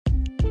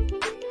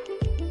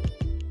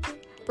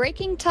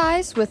Breaking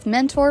Ties with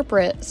Mentor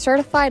Britt,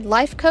 certified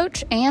life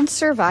coach and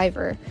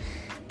survivor.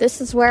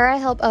 This is where I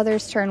help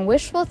others turn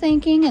wishful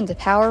thinking into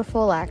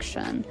powerful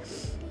action.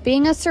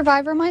 Being a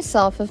survivor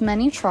myself of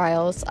many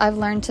trials, I've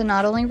learned to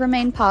not only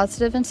remain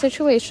positive in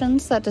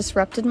situations that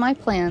disrupted my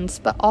plans,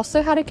 but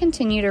also how to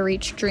continue to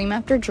reach dream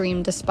after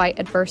dream despite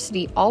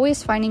adversity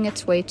always finding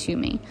its way to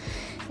me.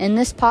 In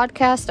this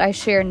podcast, I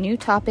share new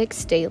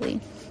topics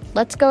daily.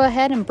 Let's go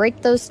ahead and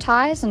break those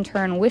ties and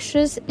turn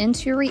wishes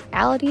into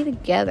reality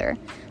together.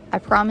 I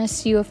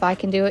promise you, if I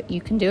can do it,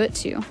 you can do it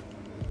too.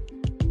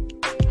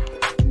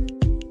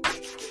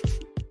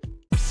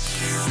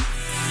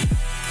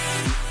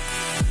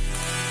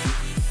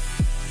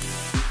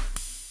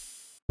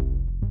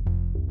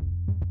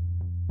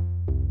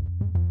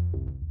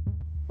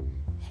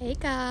 Hey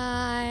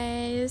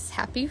guys,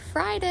 happy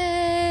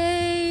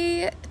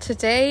Friday!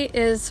 Today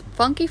is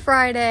Funky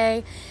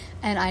Friday,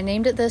 and I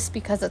named it this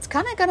because it's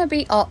kind of going to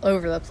be all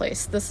over the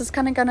place. This is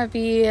kind of going to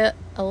be a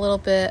little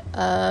bit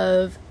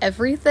of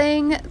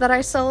everything that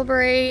I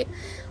celebrate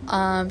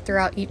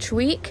throughout each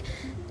week,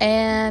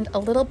 and a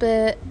little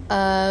bit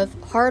of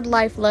hard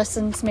life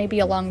lessons maybe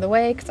along the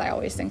way, because I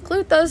always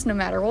include those no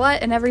matter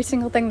what in every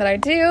single thing that I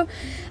do,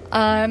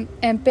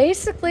 and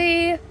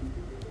basically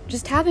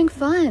just having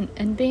fun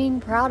and being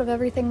proud of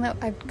everything that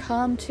I've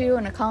come to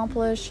and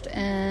accomplished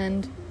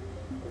and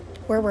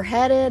where we're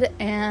headed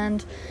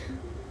and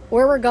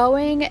where we're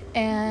going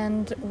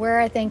and where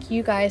I think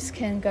you guys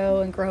can go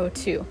and grow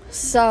too.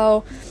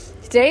 So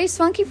today's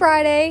Funky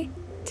Friday.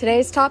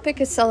 Today's topic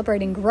is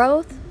celebrating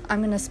growth. I'm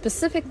going to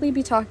specifically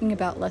be talking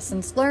about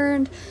lessons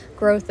learned,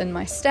 growth in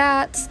my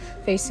stats,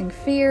 facing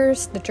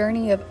fears, the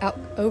journey of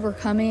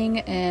overcoming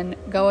and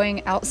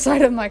going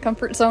outside of my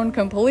comfort zone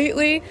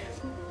completely,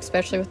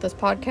 especially with this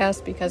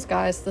podcast, because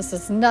guys, this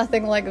is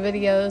nothing like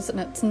videos and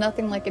it's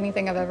nothing like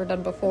anything I've ever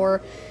done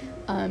before.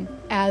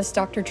 As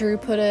Dr. Drew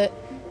put it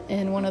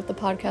in one of the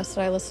podcasts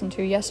that I listened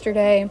to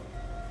yesterday,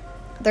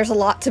 there's a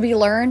lot to be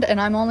learned, and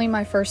I'm only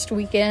my first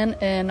week in,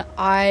 and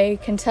I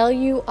can tell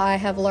you I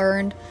have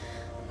learned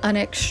an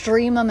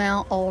extreme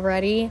amount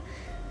already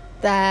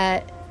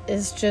that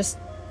is just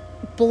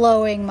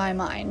blowing my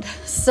mind.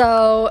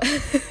 So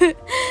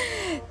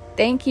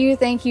thank you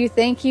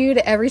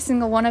to every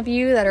single one of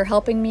you that are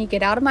helping me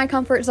get out of my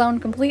comfort zone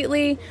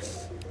completely,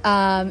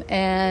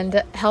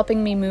 and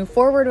helping me move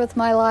forward with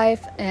my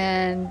life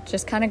and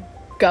just kind of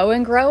go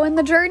and grow in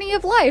the journey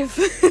of life.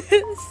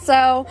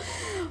 So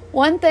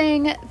one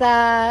thing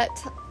that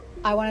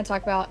I want to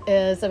talk about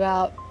is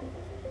about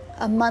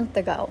a month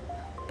ago,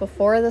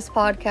 before this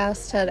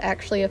podcast had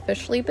actually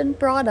officially been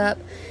brought up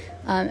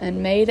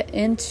and made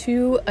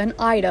into an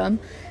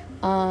item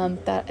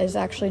that is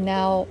actually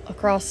now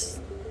across,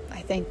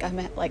 I think I'm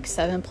at like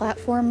 7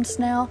 platforms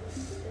now.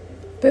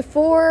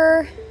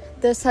 Before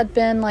this had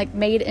been like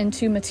made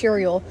into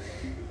material,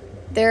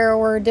 there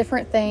were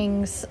different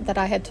things that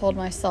I had told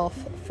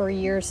myself for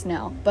years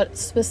now, but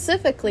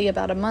specifically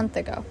about a month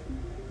ago,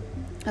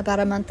 I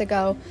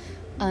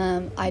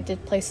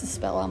did place a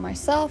spell on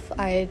myself.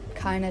 I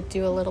kind of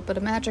do a little bit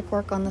of magic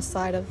work on the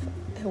side of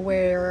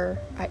where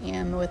I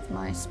am with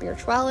my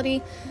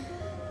spirituality.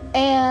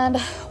 And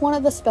one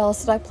of the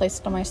spells that I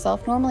placed on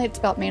myself, normally it's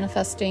about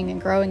manifesting and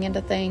growing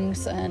into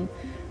things and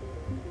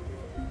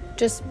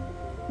just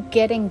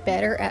getting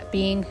better at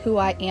being who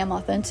I am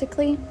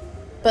authentically.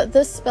 But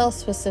this spell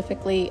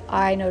specifically,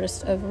 I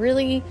noticed a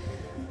really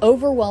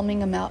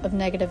overwhelming amount of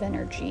negative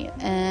energy,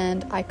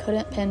 and I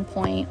couldn't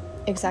pinpoint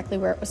exactly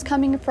where it was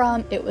coming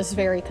from. It was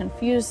very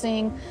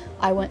confusing.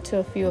 I went to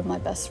a few of my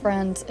best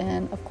friends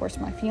and of course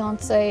my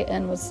fiance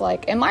and was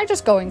like, am I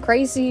just going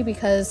crazy?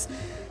 Because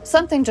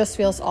something just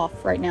feels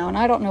off right now and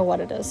I don't know what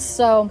it is.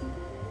 So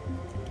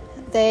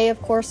they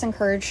of course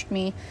encouraged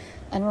me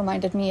and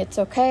reminded me it's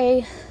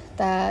okay,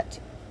 that,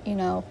 you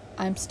know,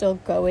 I'm still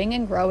going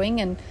and growing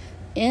and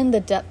in the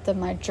depth of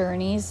my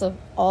journeys of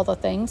all the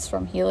things,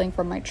 from healing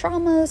from my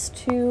traumas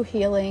to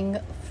healing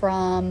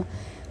from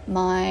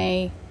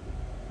my,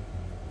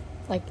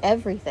 like,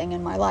 everything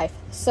in my life.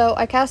 So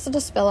I casted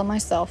a spell on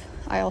myself.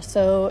 I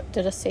also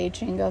did a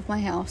saging of my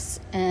house,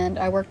 and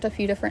I worked a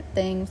few different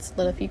things,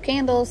 lit a few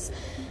candles,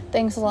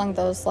 things along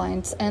those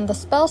lines. And the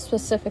spell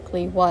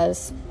specifically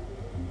was,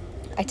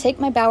 I take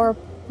my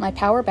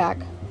power back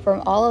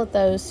from all of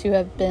those who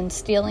have been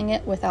stealing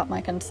it without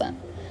my consent.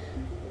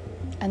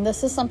 And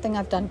this is something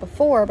I've done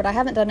before, but I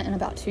haven't done it in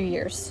about 2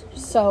 years.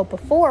 So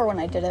before, when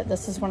I did it,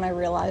 this is when I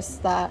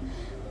realized that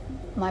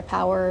my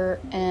power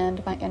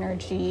and my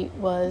energy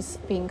was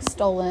being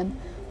stolen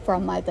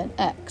from my then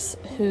ex,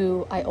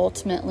 who I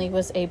ultimately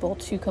was able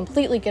to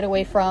completely get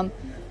away from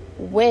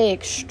way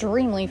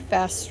extremely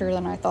faster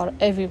than I thought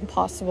even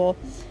possible.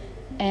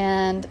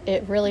 And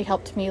it really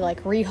helped me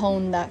like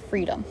re-hone that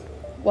freedom.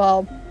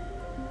 Well,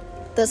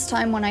 this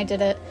time when I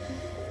did it,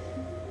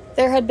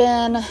 there had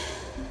been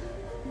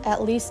at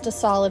least a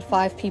solid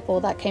 5 people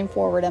that came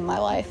forward in my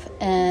life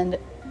and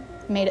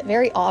made it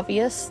very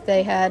obvious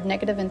they had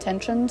negative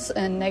intentions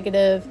and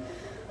negative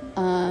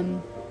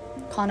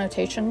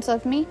connotations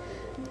of me,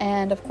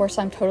 And of course,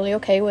 I'm totally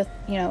okay with,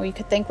 you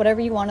could think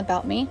whatever you want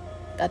about me.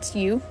 That's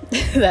you.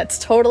 That's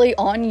totally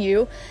on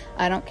you.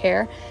 I don't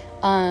care.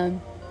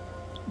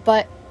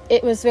 But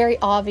it was very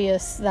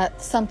obvious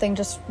that something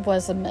just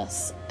was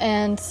amiss.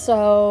 And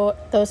so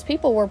those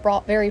people were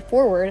brought very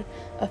forward.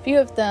 A few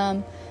of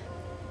them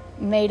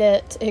made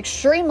it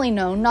extremely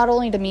known, not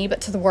only to me,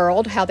 but to the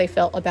world, how they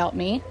felt about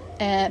me.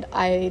 And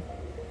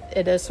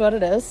it is what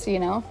it is,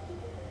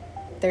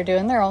 They're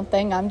doing their own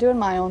thing. I'm doing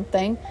my own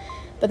thing.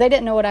 But they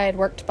didn't know what I had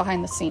worked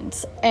behind the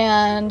scenes.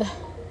 And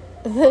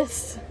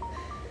this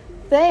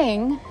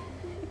thing,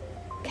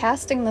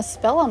 casting the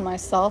spell on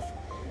myself,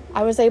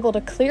 I was able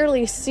to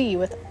clearly see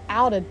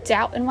without a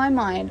doubt in my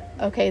mind,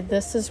 okay,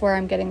 this is where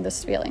I'm getting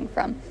this feeling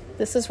from.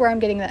 This is where I'm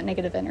getting that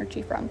negative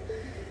energy from.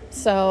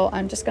 So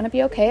I'm just going to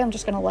be okay. I'm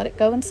just going to let it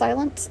go in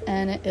silence,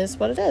 and it is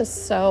what it is.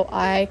 So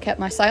I kept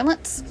my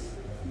silence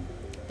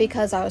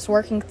because I was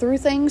working through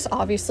things,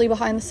 obviously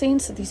behind the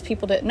scenes, that these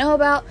people didn't know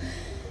about.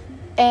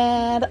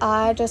 And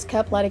I just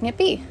kept letting it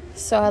be.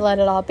 So I let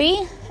it all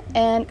be.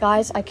 And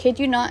guys, I kid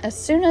you not, as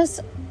soon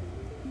as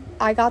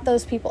I got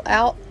those people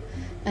out,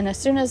 and as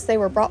soon as they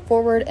were brought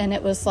forward and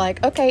it was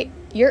like, okay,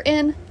 you're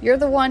in, you're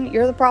the one,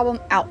 you're the problem,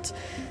 out.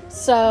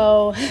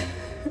 So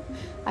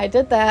I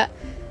did that.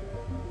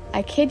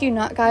 I kid you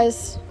not,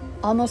 guys,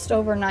 almost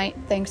overnight,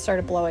 things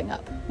started blowing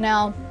up.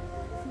 Now,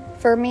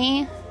 for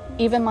me,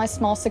 even my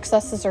small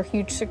successes are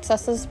huge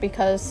successes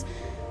because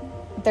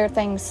they're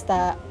things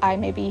that I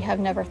maybe have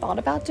never thought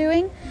about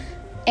doing.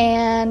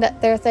 And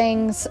they're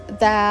things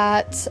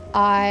that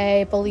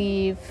I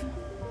believe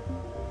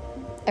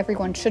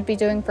everyone should be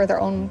doing for their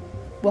own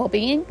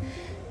well-being.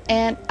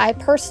 And I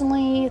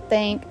personally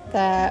think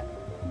that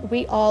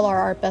we all are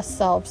our best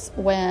selves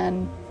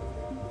when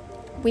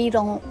we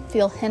don't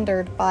feel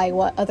hindered by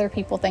what other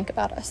people think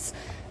about us.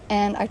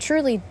 And I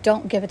truly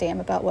don't give a damn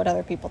about what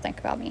other people think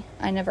about me.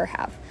 I never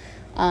have.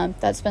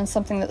 That's been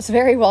something that's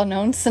very well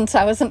known since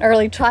I was an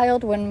early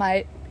child. When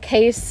my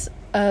case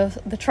of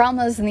the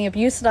traumas and the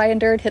abuse that I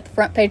endured hit the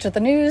front page of the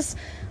news,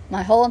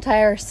 my whole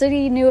entire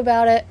city knew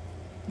about it.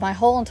 My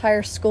whole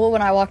entire school,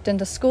 when I walked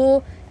into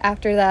school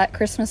after that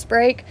Christmas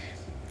break,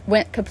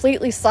 went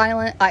completely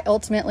silent. I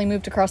ultimately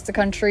moved across the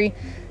country.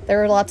 There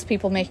were lots of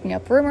people making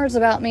up rumors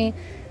about me.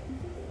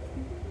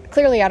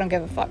 Clearly, I don't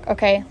give a fuck,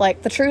 okay?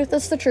 Like, the truth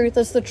is the truth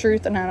is the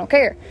truth, and I don't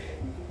care.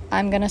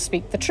 I'm gonna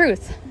speak the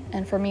truth.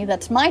 And for me,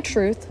 that's my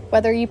truth.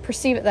 Whether you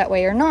perceive it that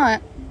way or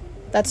not,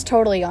 that's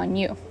totally on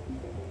you.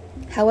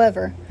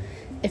 However,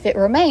 if it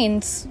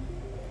remains,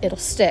 it'll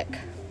stick.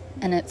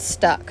 And it's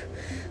stuck.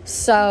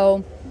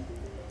 So,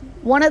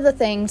 one of the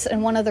things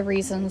and one of the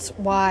reasons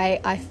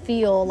why I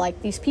feel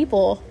like these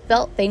people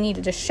felt they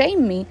needed to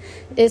shame me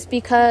is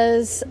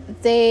because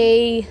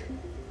they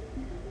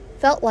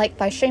felt like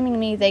by shaming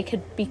me, they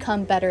could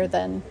become better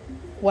than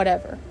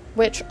whatever.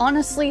 Which,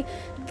 honestly,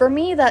 for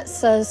me, that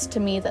says to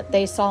me that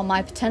they saw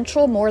my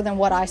potential more than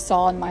what I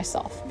saw in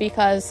myself.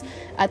 Because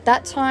at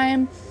that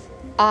time,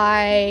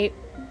 I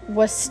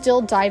was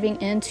still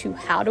diving into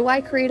how do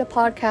I create a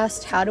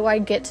podcast? How do I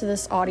get to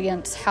this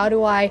audience? How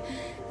do I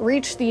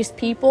reach these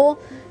people?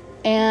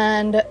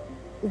 And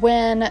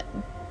when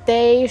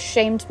they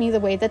shamed me the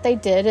way that they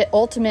did, it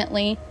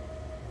ultimately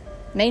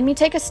made me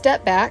take a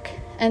step back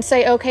and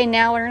say, okay,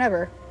 now or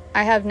never.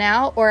 I have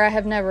now or I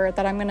have never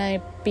that I'm going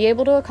to be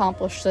able to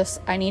accomplish this.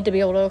 I need to be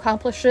able to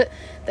accomplish it.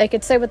 They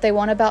could say what they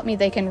want about me.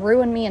 They can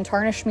ruin me and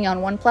tarnish me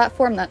on one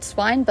platform. That's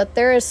fine. But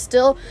there is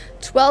still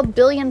 12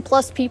 billion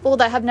plus people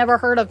that have never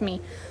heard of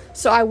me.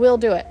 So I will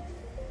do it.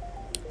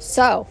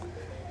 So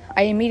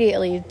I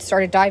immediately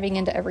started diving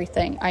into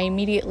everything. I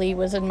immediately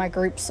was in my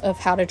groups of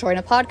how to join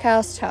a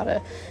podcast, how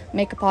to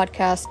make a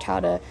podcast, how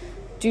to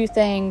do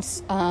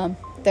things.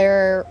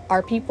 There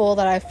are people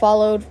that I've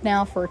followed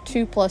now for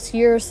 2+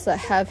 years that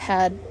have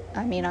had,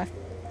 I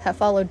have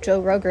followed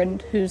Joe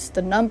Rogan, who's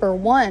the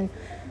 #1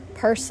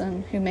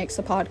 person who makes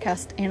a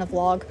podcast and a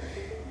vlog.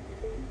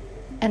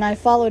 And I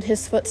followed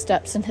his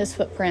footsteps and his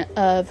footprint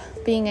of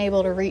being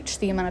able to reach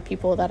the amount of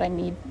people that I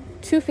need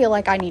to feel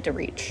like I need to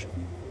reach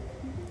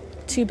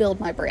to build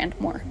my brand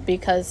more.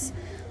 Because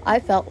I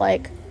felt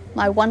like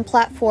my one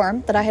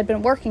platform that I had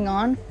been working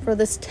on for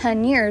this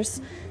 10 years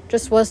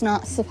just was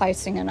not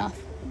sufficing enough.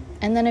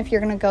 And then if you're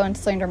going to go and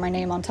slander my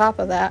name on top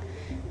of that,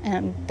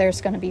 and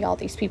there's going to be all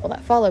these people that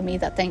follow me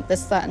that think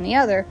this, that, and the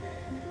other,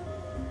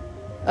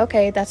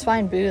 okay, that's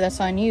fine, boo, that's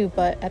on you.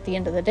 But at the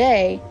end of the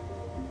day,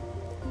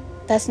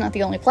 that's not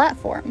the only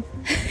platform.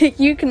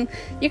 You can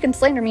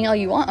slander me all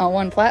you want on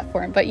one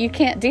platform, but you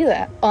can't do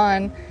that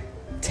on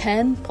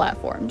 10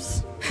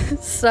 platforms.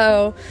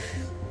 So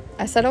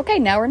I said, okay,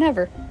 now or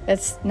never.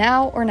 It's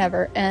now or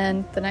never.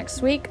 And the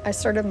next week I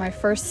started my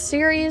first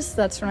series.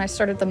 That's when I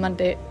started the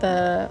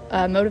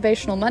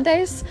Motivational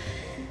Mondays.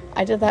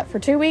 I did that for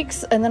 2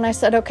 weeks, and then I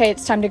said, okay,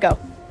 it's time to go.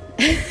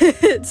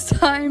 It's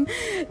time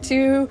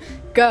to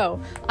go.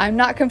 I'm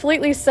not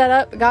completely set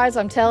up, guys.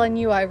 I'm telling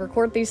you, I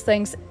record these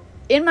things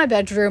in my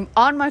bedroom,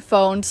 on my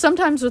phone,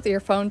 sometimes with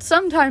earphones,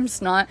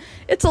 sometimes not.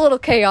 It's a little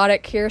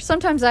chaotic here.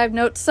 Sometimes I have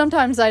notes,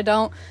 sometimes I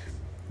don't.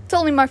 It's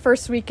only my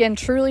first weekend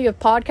truly of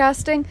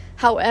podcasting.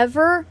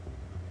 However,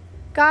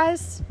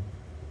 guys,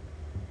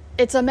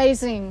 it's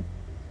amazing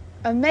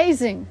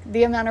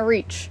the amount of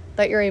reach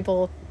that you're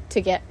able to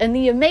get, and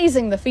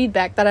the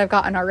feedback that I've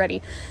gotten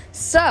already.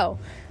 So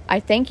I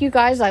thank you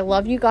guys. I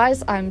love you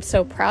guys. I'm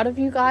so proud of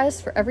you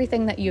guys for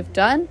everything that you've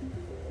done.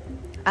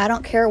 I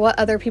don't care what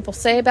other people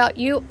say about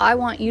you. I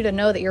want you to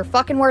know that you're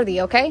fucking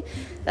worthy, okay?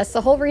 That's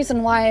the whole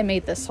reason why I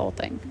made this whole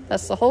thing.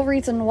 That's the whole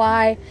reason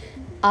why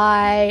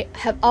I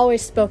have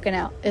always spoken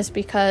out, is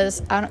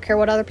because I don't care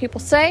what other people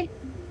say.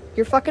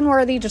 You're fucking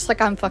worthy, just like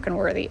I'm fucking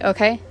worthy,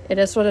 okay? It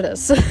is what it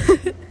is.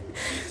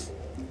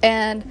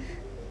 And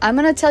I'm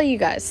gonna tell you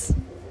guys,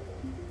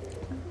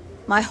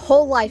 my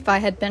whole life I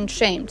had been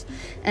shamed,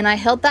 and I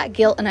held that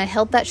guilt and I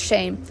held that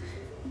shame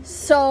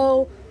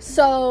so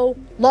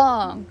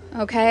long,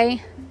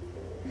 okay?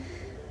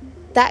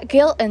 That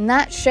guilt and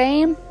that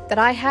shame that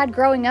I had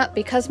growing up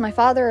because my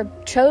father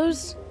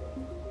chose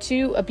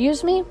to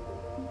abuse me,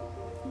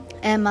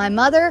 and my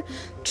mother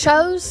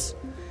chose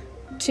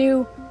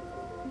to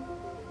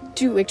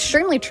do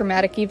extremely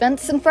traumatic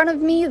events in front of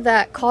me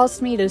that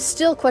caused me to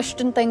still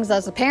question things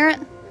as a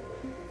parent.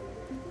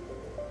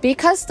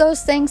 Because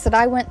those things that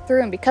I went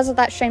through, and because of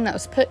that shame that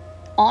was put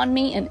on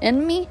me and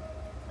in me,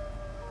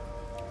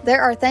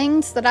 there are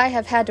things that I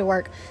have had to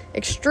work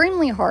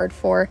extremely hard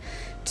for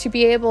to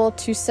be able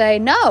to say,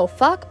 no,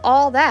 fuck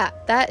all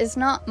that. That is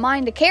not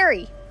mine to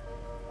carry.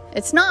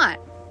 It's not.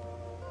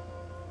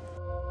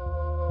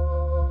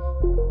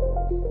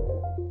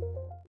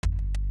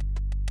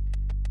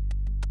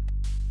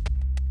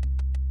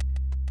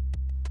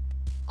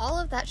 All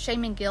of that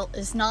shame and guilt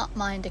is not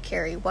mine to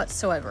carry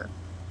whatsoever.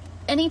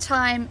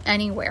 Anytime,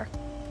 anywhere.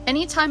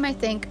 Anytime I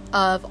think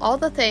of all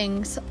the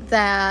things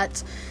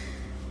that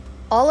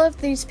all of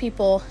these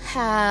people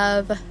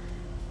have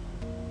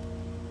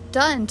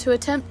done to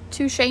attempt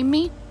to shame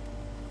me,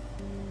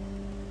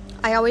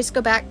 I always go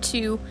back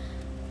to,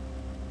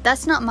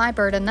 that's not my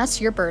burden,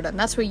 that's your burden.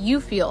 That's what you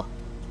feel.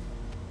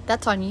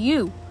 That's on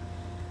you.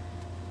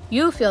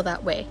 You feel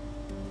that way.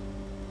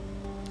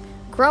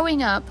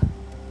 Growing up,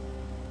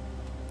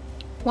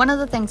 one of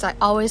the things I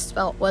always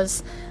felt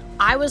was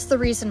I was the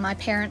reason my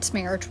parents'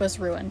 marriage was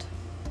ruined.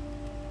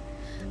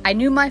 I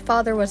knew my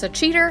father was a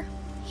cheater.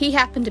 He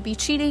happened to be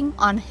cheating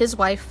on his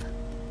wife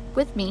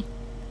with me,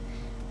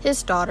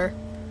 his daughter.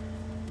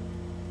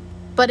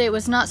 But it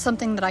was not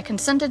something that I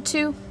consented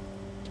to.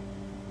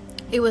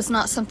 It was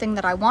not something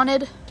that I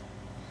wanted.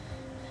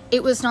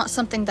 It was not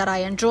something that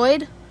I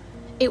enjoyed.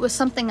 It was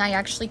something I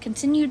actually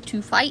continued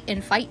to fight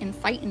and fight and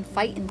fight and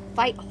fight and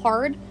fight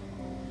hard.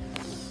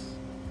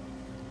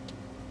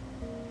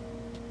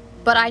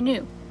 But I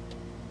knew.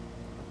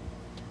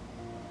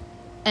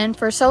 And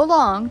for so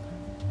long,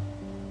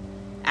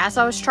 as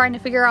I was trying to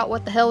figure out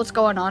what the hell was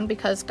going on,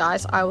 because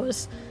guys, I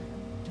was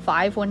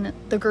 5 when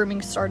the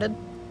grooming started.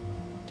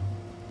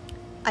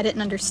 I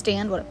didn't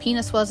understand what a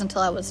penis was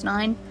until I was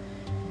 9.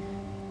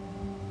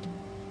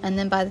 And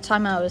then by the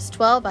time I was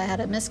 12, I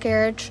had a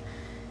miscarriage.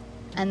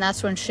 And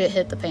that's when shit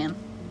hit the fan.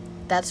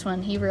 That's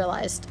when he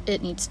realized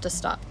it needs to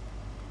stop.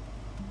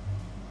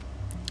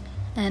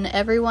 And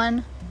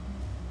everyone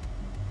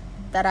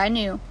that I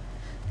knew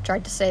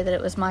tried to say that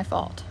it was my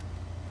fault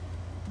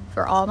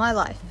for all my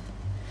life.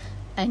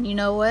 And you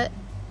know what?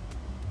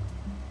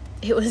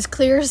 It was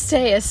clear as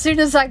day as soon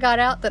as I got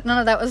out that none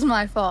of that was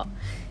my fault.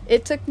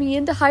 It took me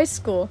into high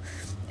school,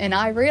 and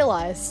I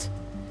realized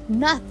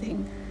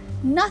nothing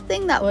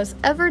that was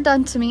ever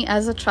done to me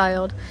as a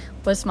child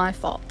was my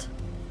fault.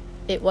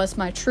 It was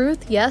my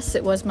truth, yes.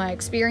 It was my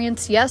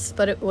experience, yes.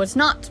 But it was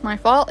not my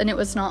fault, and it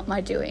was not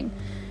my doing.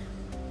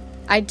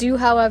 I do,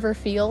 however,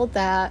 feel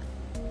that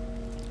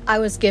I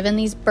was given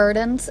these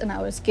burdens, and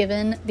I was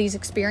given these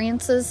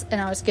experiences, and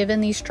I was given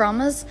these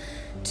traumas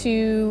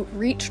to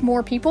reach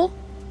more people,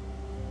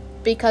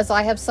 because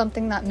I have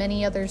something that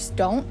many others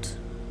don't.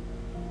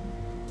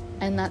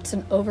 And that's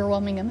an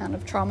overwhelming amount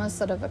of traumas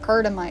that have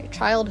occurred in my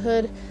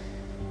childhood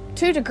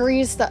to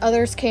degrees that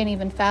others can't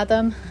even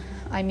fathom.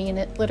 I mean,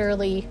 it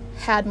literally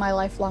had my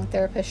lifelong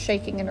therapist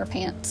shaking in her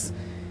pants.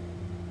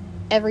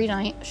 Every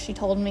night she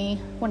told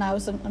me when I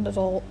was an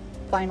adult,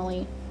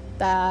 finally,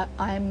 that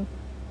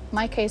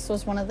my case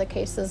was one of the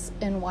cases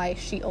in why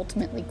she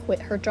ultimately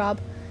quit her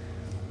job,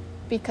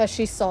 because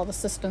she saw the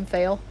system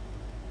fail.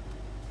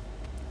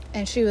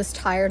 And she was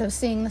tired of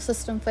seeing the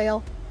system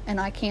fail, and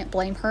I can't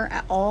blame her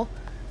at all.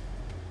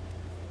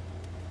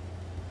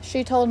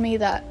 She told me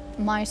that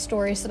my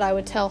stories that I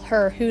would tell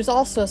her, who's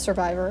also a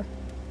survivor,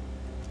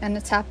 and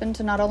it's happened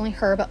to not only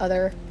her but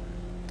other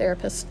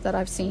therapists that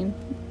I've seen,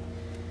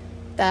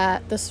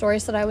 that the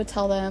stories that I would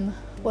tell them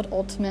would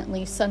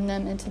ultimately send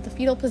them into the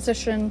fetal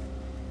position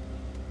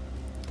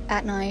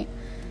at night,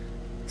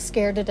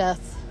 scared to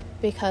death,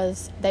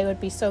 because they would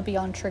be so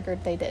beyond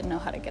triggered they didn't know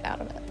how to get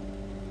out of it.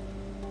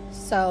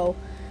 So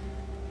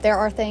there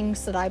are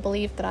things that I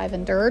believe that I've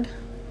endured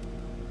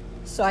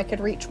so I could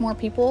reach more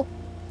people,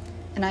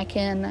 and I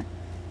can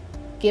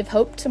give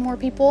hope to more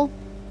people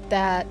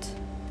that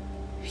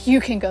you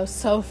can go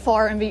so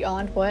far and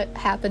beyond what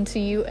happened to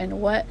you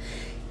and what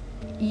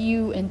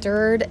you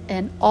endured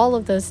and all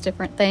of those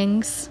different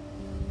things.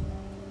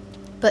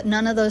 But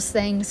none of those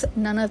things,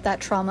 none of that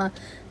trauma,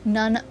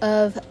 none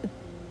of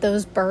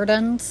those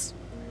burdens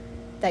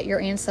that your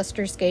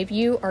ancestors gave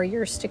you are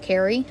yours to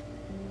carry.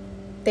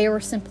 They were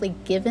simply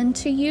given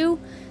to you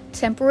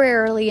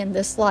temporarily in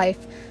this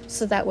life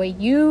so that way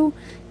you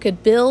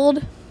could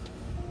build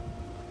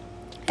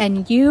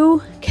and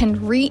you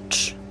can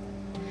reach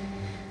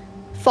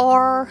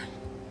far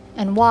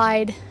and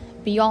wide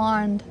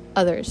beyond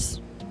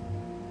others.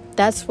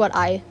 That's what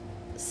I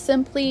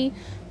simply,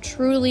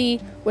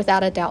 truly,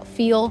 without a doubt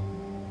feel.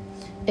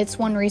 It's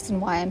one reason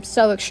why I'm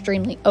so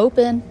extremely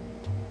open.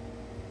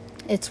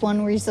 It's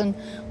one reason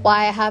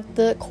why I have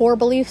the core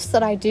beliefs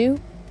that I do.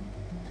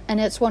 And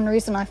it's one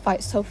reason I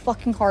fight so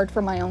fucking hard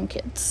for my own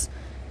kids.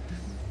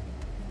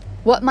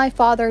 What my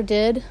father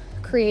did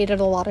created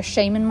a lot of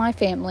shame in my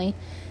family.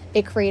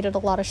 It created a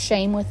lot of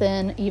shame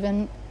within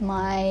even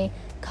my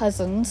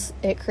cousins.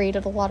 It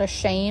created a lot of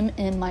shame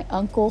in my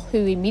uncle,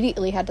 who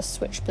immediately had to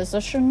switch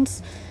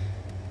positions.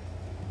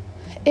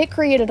 It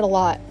created a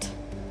lot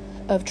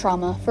of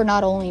trauma for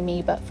not only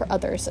me, but for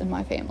others in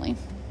my family.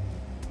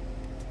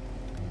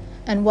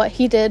 And what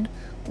he did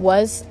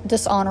was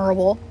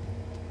dishonorable.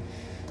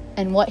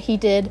 And what he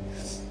did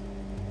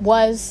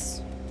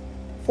was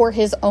for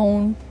his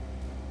own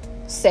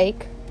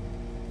sake.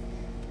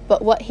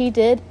 But what he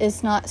did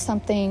is not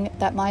something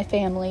that my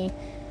family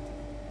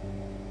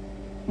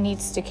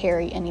needs to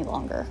carry any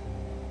longer.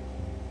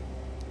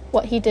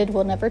 What he did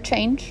will never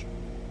change.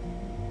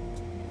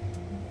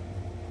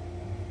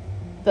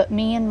 But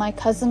me and my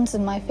cousins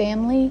and my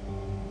family,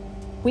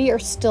 we are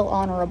still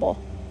honorable.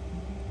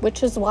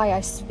 Which is why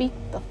I speak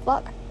the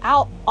fuck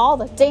out all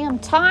the damn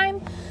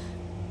time.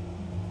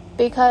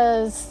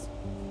 Because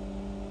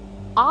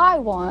I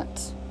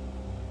want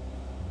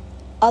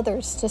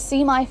others to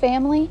see my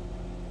family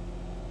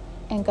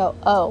and go,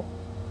 oh,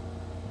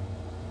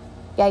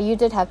 yeah, you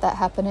did have that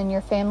happen in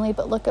your family,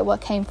 but look at what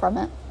came from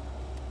it.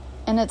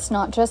 And it's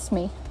not just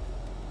me.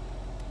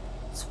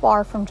 It's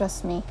far from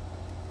just me.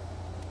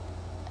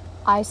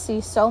 I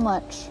see so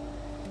much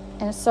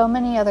and so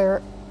many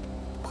other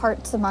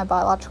parts of my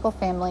biological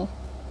family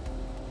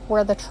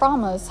where the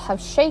traumas have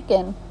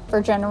shaken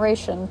for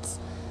generations,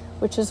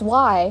 which is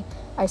why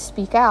I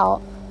speak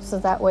out, so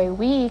that way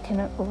we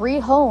can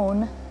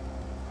rehone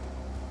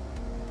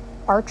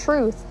our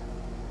truth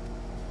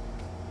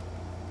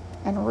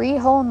and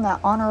rehone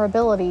that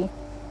honorability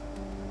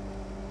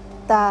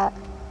that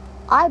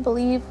I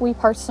believe we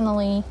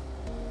personally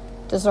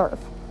deserve.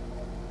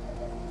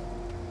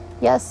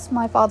 Yes,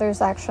 my father's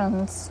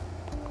actions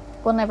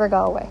will never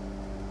go away.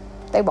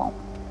 They won't.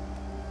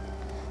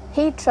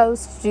 He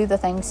chose to do the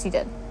things he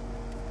did.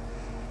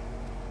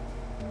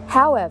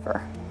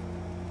 However,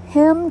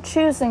 him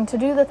choosing to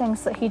do the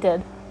things that he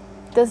did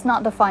does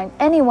not define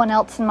anyone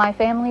else in my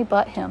family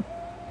but him.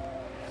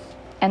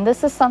 And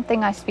this is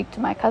something I speak to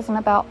my cousin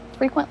about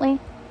frequently,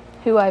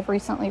 who I've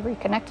recently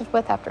reconnected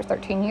with after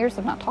 13 years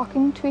of not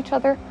talking to each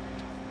other.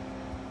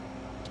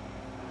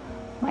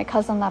 My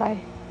cousin that I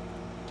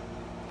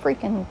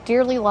freaking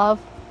dearly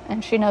love,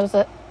 and she knows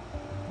it.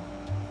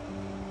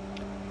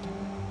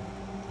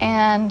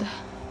 And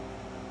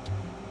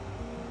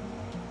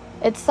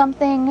it's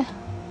something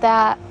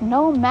that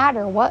no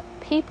matter what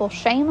people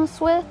shame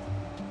us with,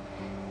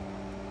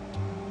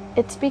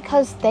 it's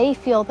because they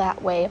feel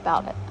that way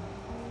about it.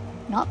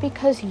 Not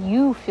because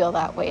you feel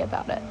that way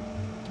about it.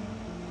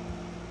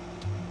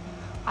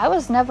 I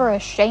was never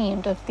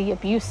ashamed of the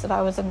abuse that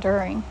I was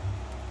enduring.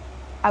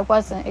 I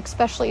wasn't,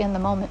 especially in the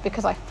moment,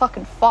 because I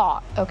fucking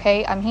fought,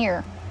 okay? I'm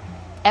here.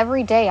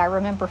 Every day I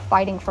remember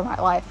fighting for my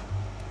life.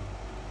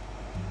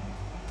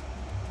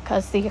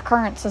 Because the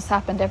occurrences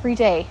happened every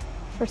day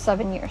for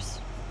 7 years.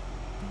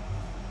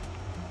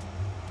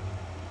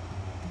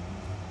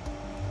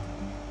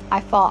 I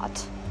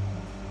fought.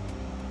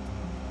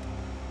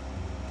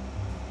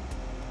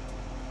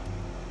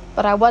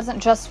 But I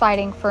wasn't just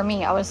fighting for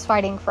me. I was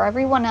fighting for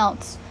everyone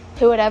else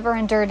who had ever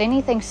endured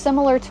anything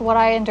similar to what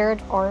I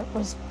endured, or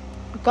was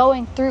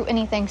going through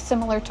anything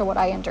similar to what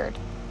I endured.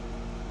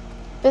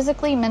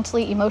 Physically,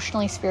 mentally,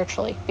 emotionally,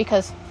 spiritually.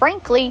 Because,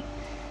 frankly,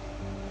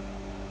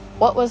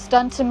 what was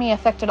done to me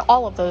affected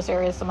all of those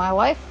areas of my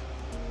life.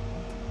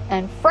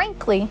 And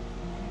frankly,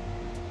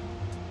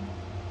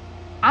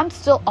 I'm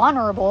still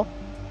honorable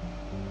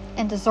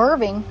and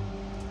deserving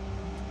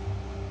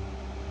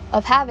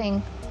of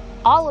having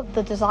all of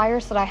the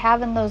desires that I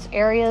have in those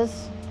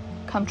areas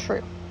come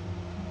true.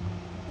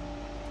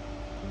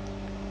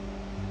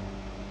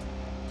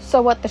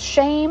 So what the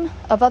shame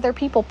of other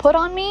people put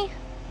on me,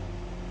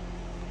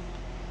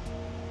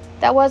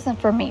 that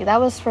wasn't for me, that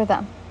was for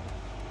them.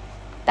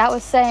 That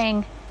was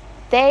saying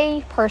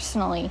they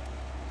personally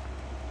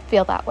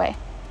feel that way.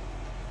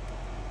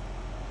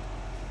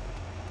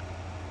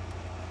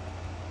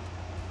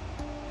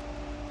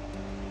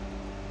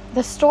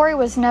 The story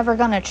was never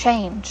going to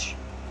change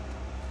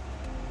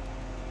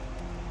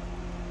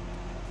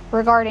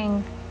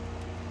regarding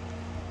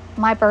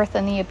my birth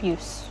and the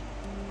abuse.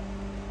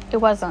 It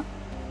wasn't.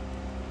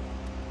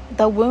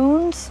 The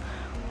wounds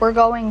were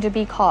going to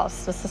be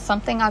caused. This is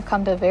something I've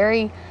come to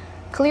very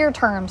clear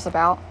terms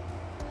about.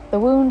 The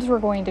wounds were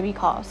going to be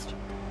caused.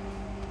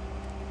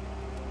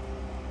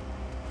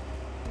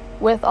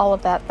 With all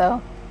of that,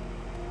 though,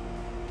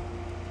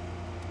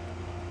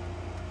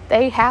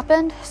 they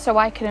happened so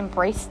I could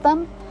embrace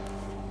them.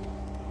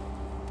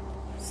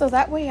 So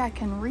that way I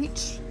can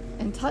reach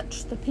and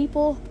touch the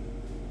people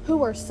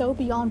who are so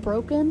beyond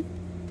broken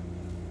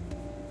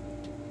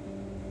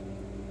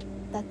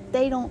that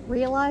they don't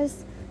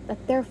realize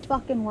that they're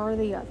fucking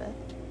worthy of it.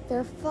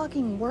 They're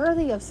fucking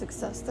worthy of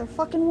success. They're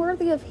fucking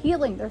worthy of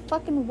healing. They're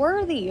fucking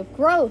worthy of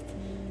growth.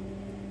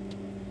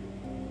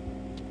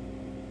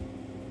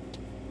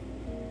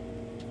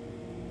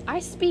 I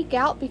speak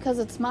out because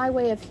it's my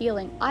way of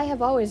healing. I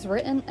have always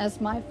written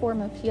as my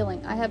form of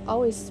healing. I have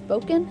always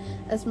spoken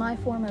as my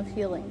form of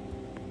healing.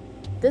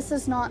 This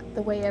is not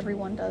the way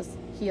everyone does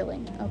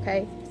healing,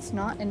 okay? It's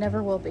not and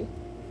never will be.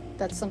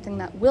 That's something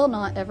that will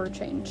not ever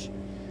change.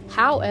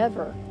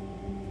 However,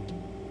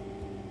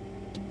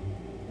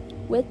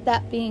 with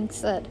that being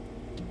said,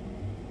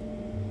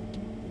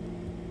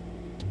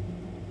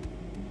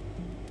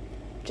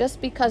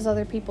 just because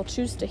other people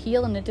choose to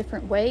heal in a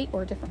different way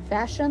or a different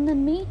fashion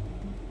than me,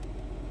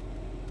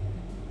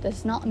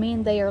 does not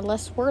mean they are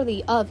less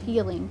worthy of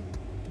healing.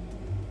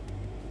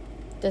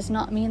 Does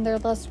not mean they're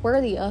less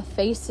worthy of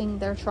facing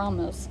their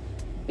traumas.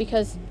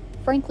 Because,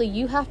 frankly,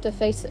 you have to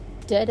face it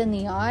dead in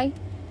the eye,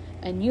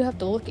 and you have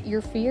to look at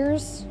your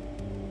fears,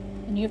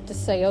 and you have to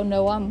say, oh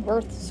no, I'm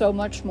worth so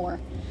much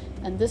more.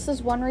 And this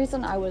is one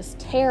reason I was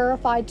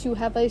terrified to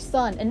have a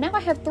son. And now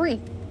I have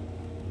 3.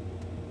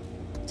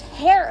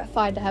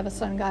 Terrified to have a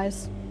son,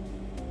 guys.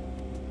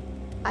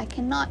 I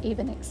cannot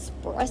even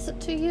express it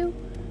to you.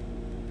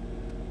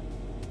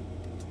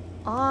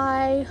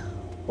 I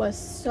was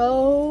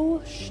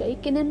so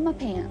shaken in my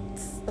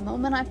pants the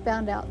moment I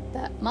found out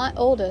that my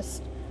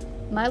oldest,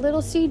 my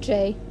little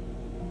CJ,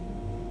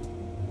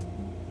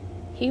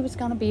 he was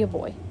gonna be a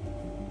boy.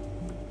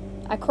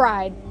 I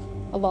cried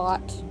a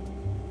lot.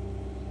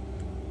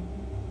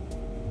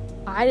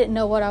 I didn't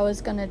know what I was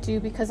gonna do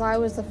because I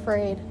was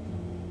afraid.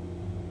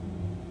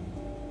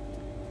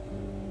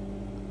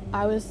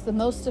 I was the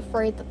most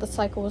afraid that the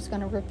cycle was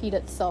gonna repeat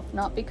itself,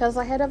 not because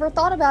I had ever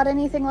thought about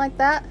anything like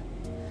that,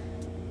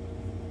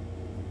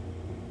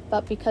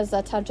 but because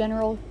that's how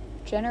generational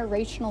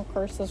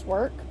curses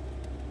work,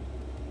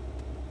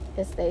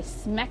 is they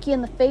smack you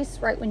in the face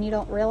right when you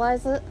don't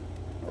realize it,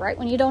 right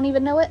when you don't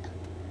even know it.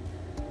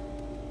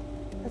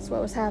 That's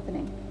what was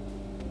happening.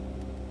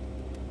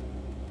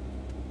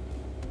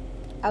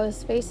 I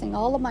was facing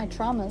all of my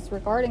traumas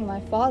regarding my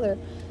father.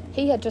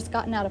 He had just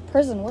gotten out of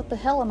prison. What the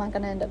hell am I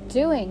going to end up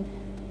doing?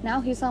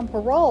 Now he's on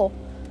parole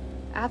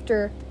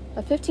after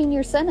a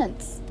 15-year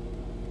sentence.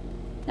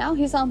 Now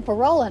he's on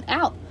parole and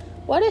out.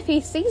 What if he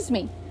sees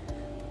me?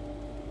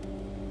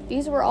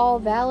 These were all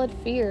valid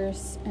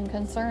fears and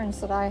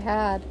concerns that I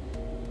had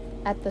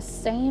at the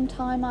same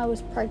time I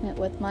was pregnant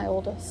with my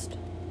oldest.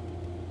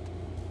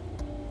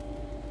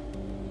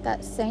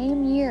 That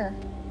same year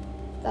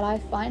that I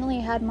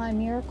finally had my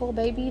miracle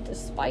baby,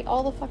 despite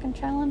all the fucking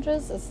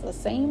challenges, is the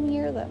same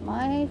year that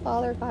my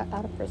father got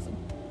out of prison.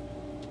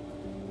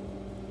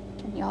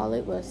 And y'all,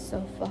 it was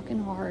so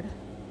fucking hard.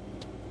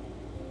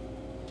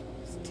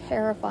 It's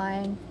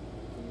terrifying.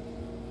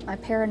 My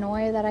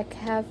paranoia that I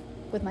have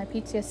with my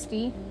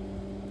PTSD,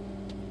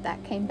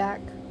 that came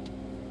back.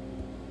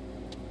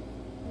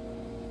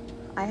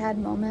 I had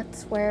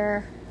moments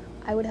where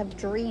I would have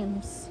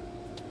dreams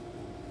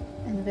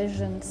and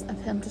visions of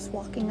him just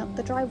walking up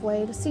the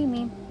driveway to see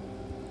me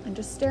and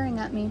just staring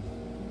at me.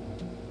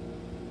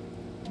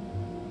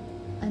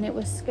 And it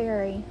was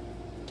scary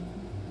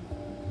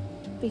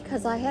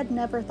because I had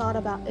never thought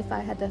about if I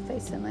had to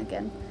face him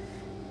again.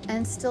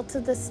 And still to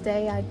this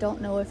day, I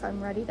don't know if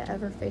I'm ready to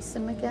ever face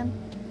him again,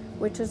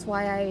 which is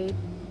why I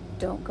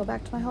don't go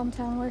back to my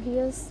hometown where he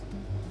is.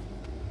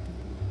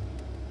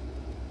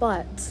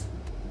 But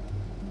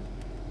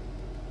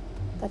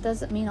that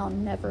doesn't mean I'll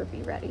never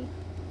be ready.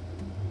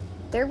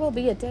 There will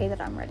be a day that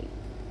I'm ready.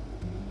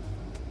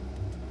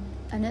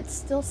 And it's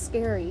still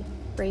scary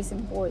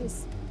raising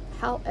boys.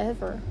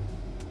 However,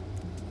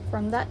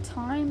 from that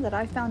time that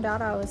I found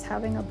out I was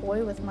having a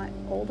boy with my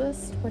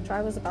oldest, which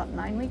I was about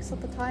 9 weeks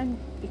at the time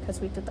because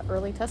we did the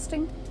early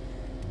testing.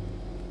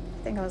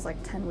 I think I was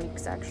like 10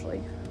 weeks actually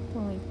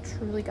when we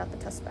truly got the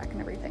test back and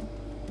everything.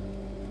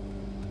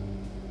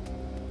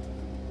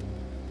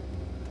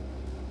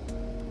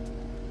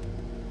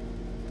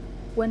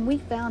 When we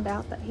found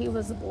out that he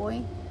was a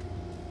boy,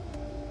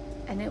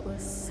 and it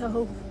was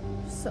so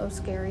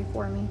scary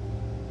for me.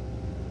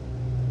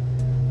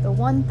 The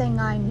one thing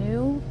I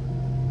knew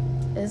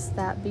is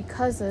that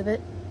because of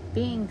it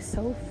being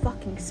so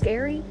fucking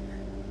scary,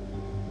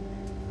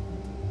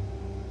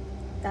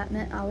 that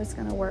meant I was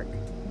gonna work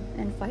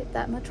and fight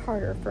that much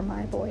harder for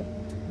my boy.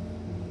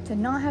 To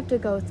not have to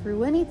go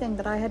through anything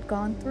that I had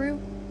gone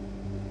through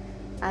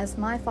as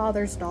my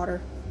father's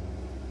daughter.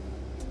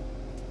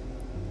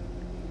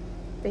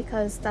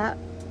 Because that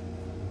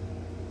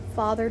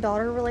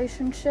father-daughter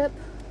relationship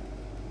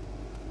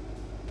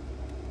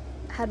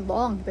had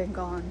long been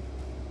gone.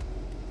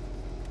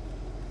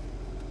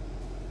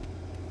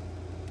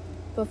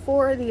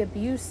 Before the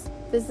abuse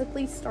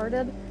physically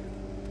started,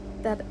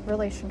 that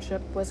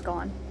relationship was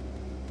gone.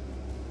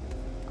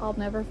 I'll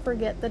never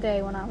forget the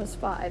day when I was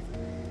 5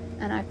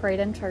 and I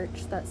prayed in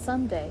church that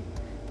someday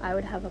I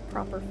would have a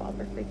proper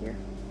father figure.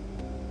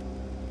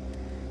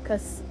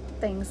 Because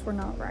things were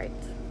not right.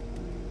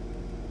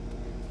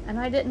 And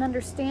I didn't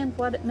understand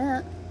what it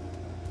meant.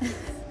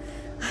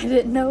 I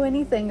didn't know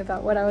anything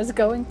about what I was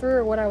going through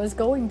or what I was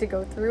going to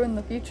go through in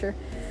the future.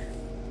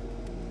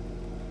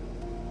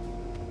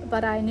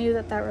 But I knew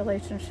that that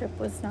relationship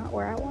was not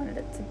where I wanted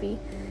it to be.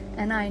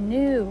 And I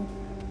knew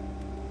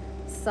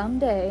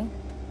someday,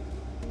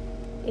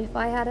 if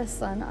I had a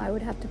son, I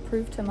would have to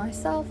prove to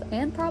myself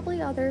and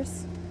probably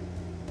others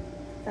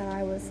that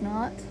I was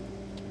not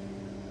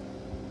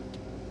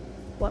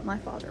what my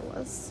father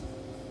was.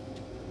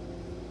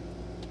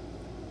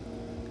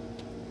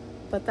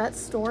 But that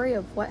story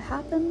of what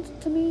happened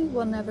to me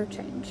will never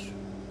change.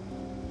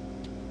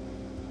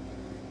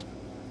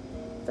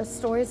 The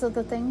stories of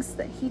the things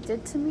that he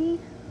did to me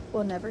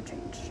will never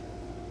change.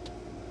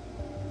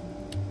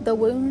 The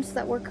wounds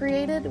that were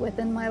created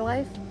within my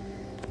life,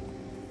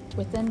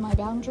 within my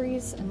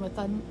boundaries, and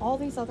within all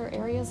these other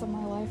areas of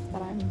my life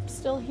that I'm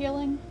still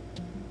healing,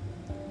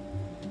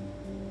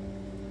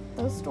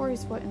 those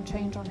stories wouldn't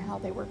change on how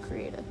they were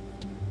created.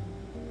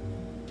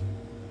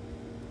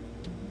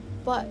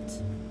 But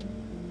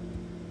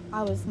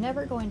I was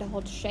never going to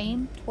hold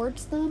shame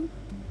towards them.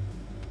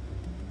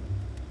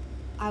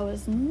 I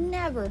was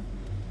never,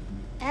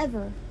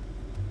 ever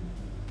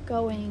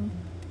going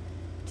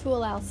to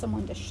allow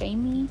someone to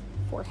shame me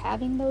for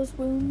having those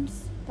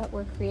wounds that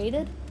were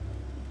created.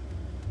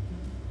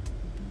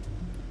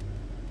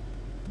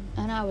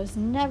 And I was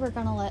never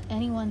going to let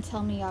anyone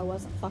tell me I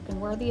wasn't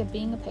fucking worthy of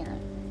being a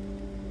parent.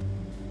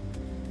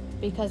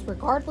 Because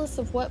regardless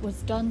of what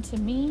was done to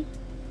me,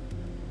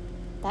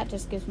 that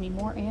just gives me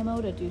more ammo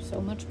to do so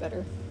much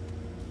better.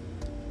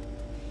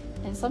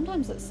 And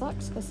sometimes it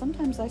sucks, because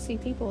sometimes I see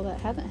people that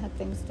haven't had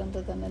things done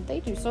to them and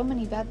they do so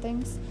many bad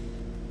things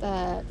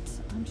that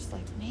I'm just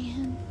like,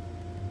 man,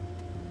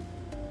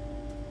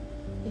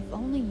 if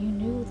only you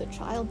knew the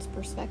child's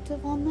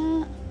perspective on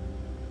that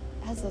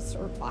as a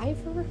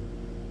survivor.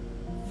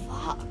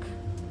 Fuck.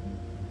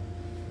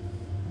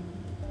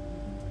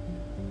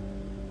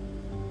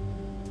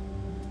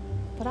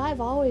 But I've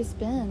always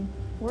been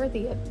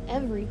worthy of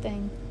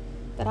everything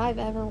that I've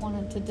ever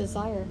wanted to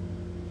desire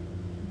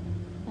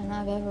and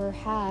I've ever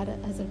had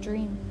as a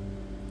dream.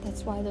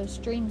 That's why those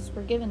dreams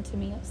were given to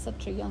me at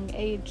such a young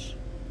age.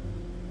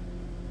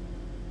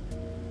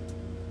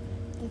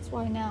 That's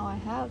why now I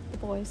have the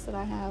boys that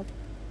I have,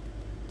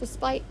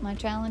 despite my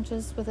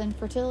challenges with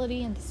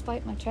infertility and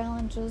despite my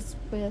challenges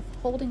with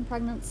holding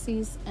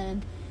pregnancies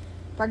and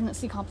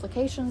pregnancy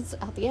complications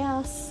out the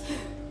ass.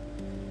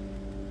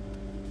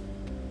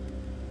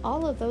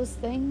 All of those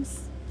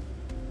things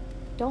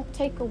don't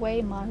take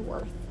away my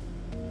worth.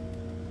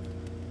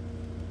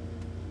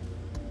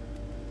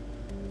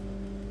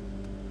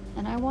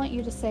 And I want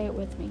you to say it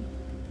with me.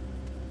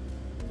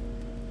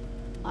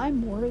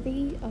 I'm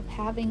worthy of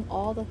having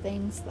all the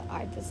things that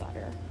I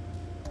desire.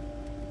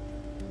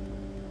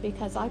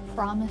 Because I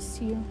promise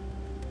you,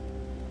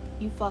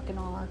 you fucking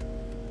are.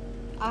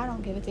 I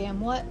don't give a damn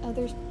what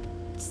others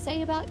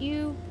say about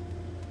you,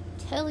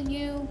 tell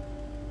you.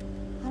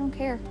 I don't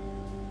care.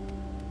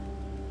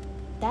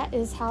 That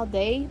is how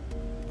they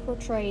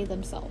portray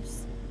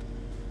themselves.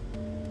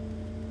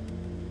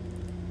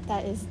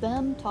 That is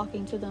them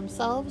talking to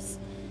themselves,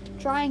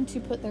 trying to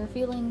put their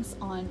feelings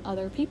on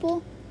other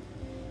people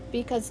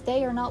because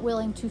they are not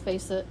willing to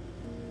face it.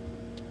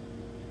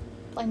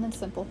 Plain and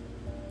simple.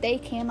 They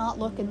cannot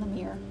look in the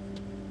mirror.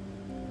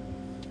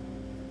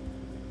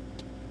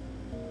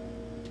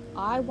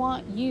 I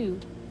want you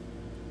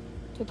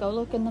to go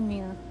look in the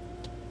mirror.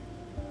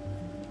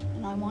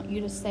 And I want you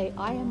to say,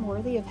 I am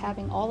worthy of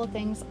having all the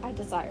things I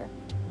desire.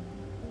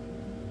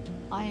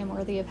 I am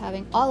worthy of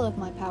having all of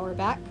my power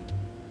back,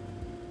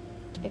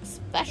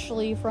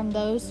 especially from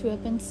those who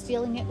have been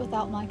stealing it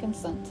without my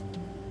consent.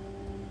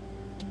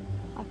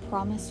 I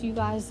promise you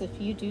guys, if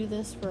you do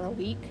this for a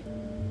week,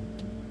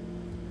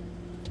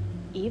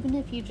 even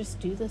if you just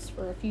do this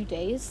for a few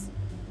days,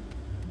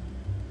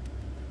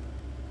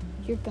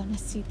 you're gonna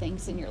see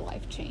things in your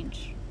life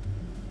change.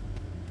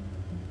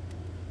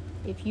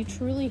 If you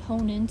truly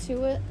hone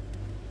into it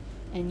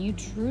and you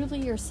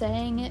truly are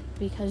saying it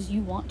because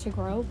you want to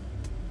grow,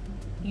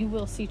 you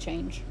will see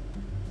change.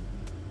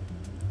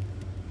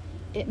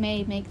 It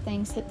may make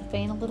things hit the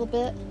fan a little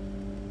bit,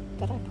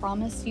 but I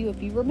promise you,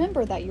 if you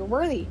remember that you're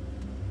worthy.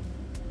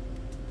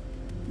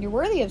 You're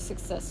worthy of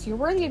success. You're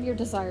worthy of your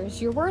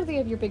desires. You're worthy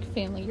of your big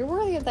family. You're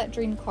worthy of that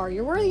dream car.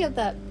 You're worthy of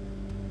that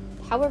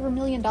however $1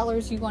 million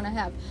you want to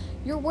have.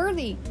 You're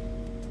worthy,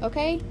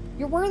 okay?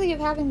 You're worthy of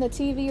having the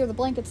TV or the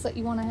blankets that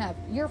you want to have.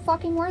 You're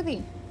fucking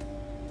worthy.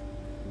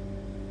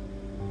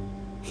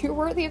 You're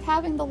worthy of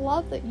having the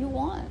love that you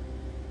want.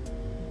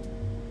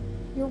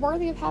 You're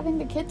worthy of having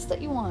the kids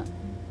that you want.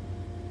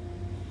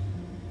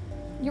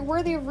 You're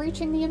worthy of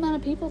reaching the amount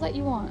of people that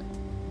you want.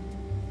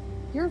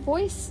 Your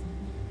voice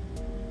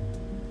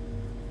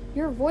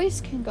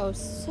can go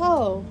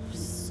so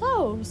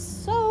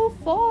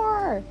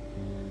far.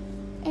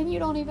 And you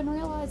don't even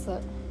realize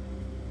it.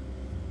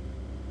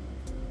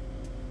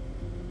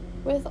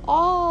 With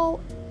all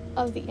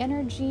of the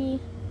energy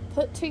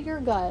put to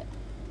your gut,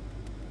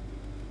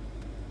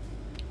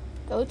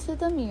 go to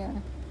the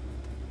mirror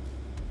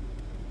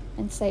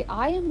and say,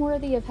 I am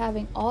worthy of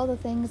having all the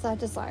things I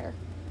desire.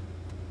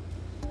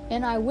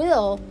 And I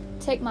will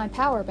take my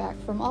power back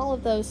from all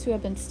of those who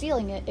have been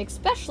stealing it,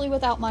 especially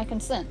without my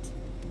consent.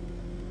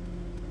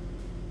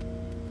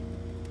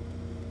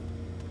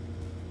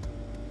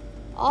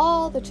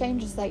 All the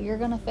changes that you're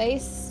going to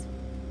face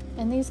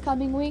in these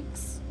coming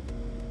weeks,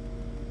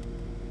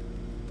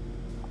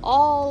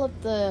 all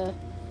of the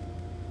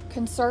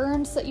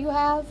concerns that you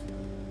have,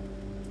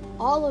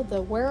 all of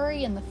the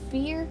worry and the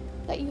fear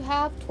that you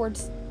have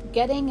towards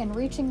getting and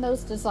reaching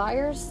those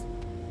desires,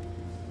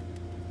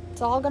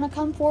 it's all going to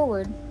come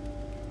forward.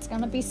 It's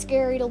going to be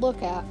scary to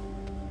look at.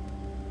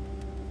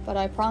 But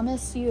I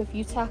promise you, if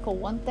you tackle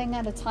one thing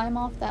at a time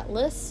off that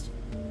list,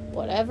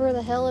 whatever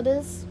the hell it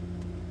is,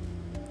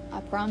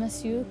 I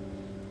promise you,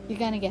 you're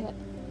going to get it.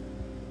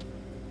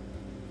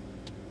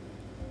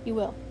 You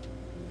will.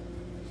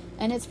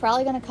 And it's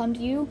probably going to come to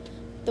you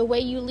the way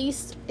you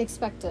least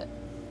expect it.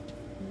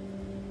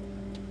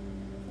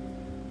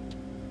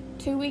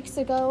 2 weeks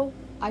ago,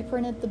 I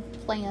printed the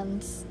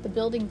plans, the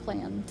building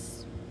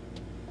plans,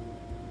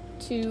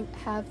 to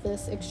have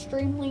this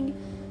extremely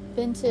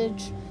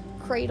vintage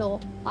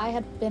cradle I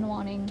had been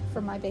wanting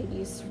for my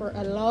babies for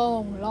a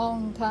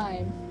long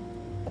time,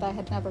 but I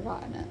had never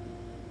gotten it.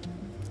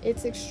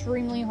 It's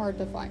extremely hard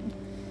to find.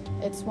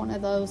 It's one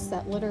of those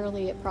that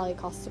literally it probably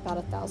costs about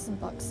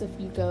 $1,000 if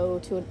you go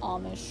to an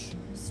Amish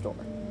store.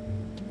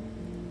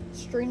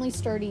 Extremely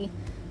sturdy,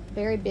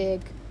 very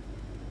big.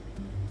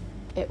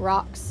 It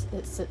rocks,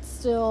 it sits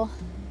still.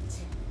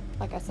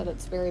 Like I said,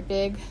 it's very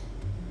big.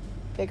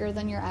 Bigger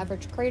than your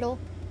average cradle.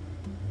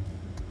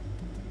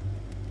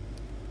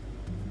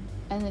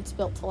 And it's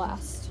built to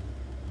last.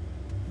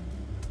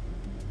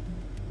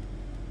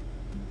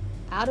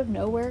 Out of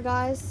nowhere,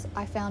 guys,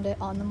 I found it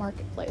on the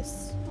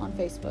marketplace on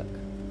Facebook.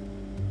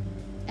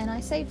 And I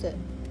saved it.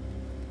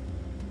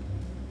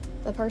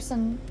 The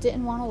person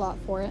didn't want a lot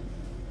for it.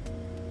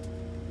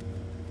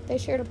 They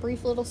shared a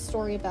brief little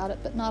story about it,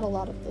 but not a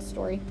lot of the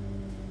story.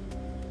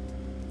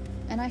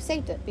 And I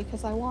saved it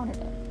because I wanted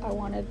it. I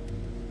wanted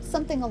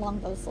something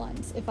along those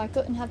lines. If I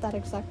couldn't have that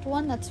exact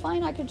one, that's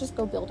fine. I could just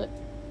go build it.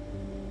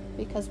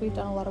 Because we've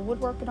done a lot of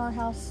woodwork in our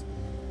house.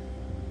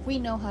 We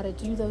know how to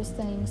do those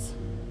things.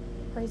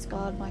 Praise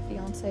God, my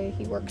fiance,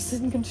 he works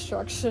in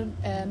construction,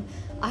 and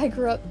I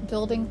grew up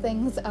building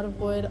things out of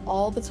wood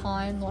all the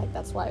time. Like,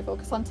 that's why I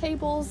focus on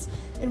tables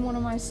in one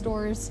of my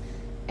stores,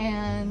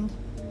 and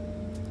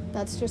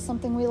that's just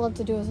something we love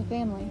to do as a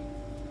family.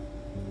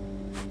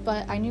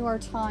 But I knew our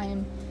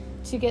time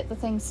to get the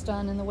things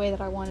done in the way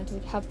that I wanted to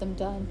have them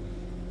done,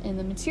 in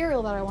the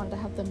material that I wanted to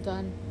have them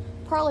done,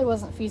 probably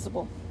wasn't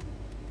feasible.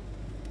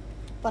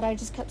 But I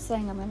just kept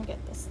saying, I'm going to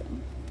get this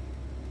thing.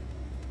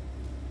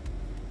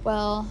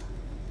 Well,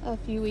 a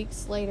few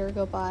weeks later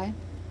go by, I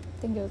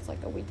think it was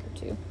like a week or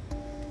two,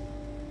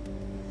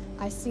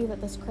 I see that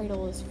this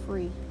cradle is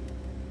free.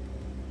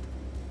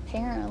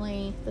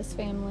 Apparently, this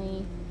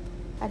family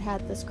had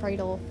had this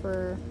cradle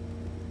for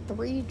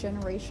 3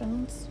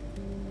 generations.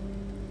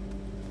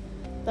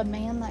 The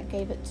man that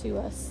gave it to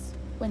us,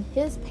 when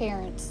his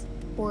parents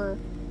were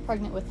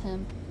pregnant with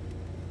him,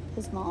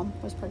 his mom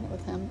was pregnant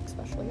with him,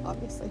 especially,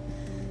 obviously,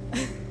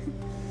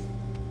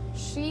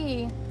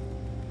 she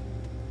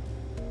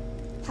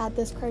had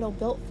this cradle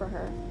built for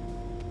her.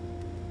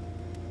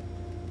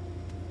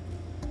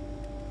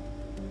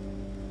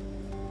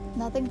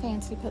 Nothing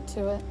fancy put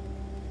to it.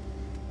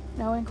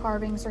 No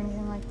carvings or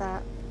anything like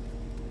that.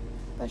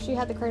 But she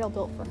had the cradle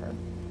built for her.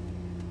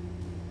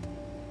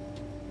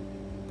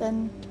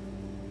 Then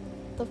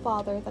the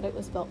father that it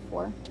was built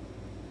for,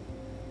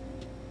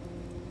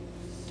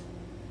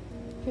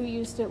 who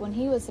used it when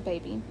he was a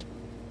baby,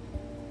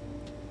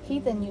 he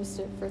then used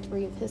it for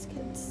 3 of his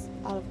kids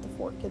out of the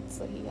 4 kids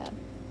that he had.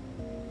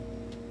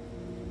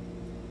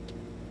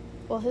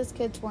 Well, his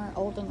kids weren't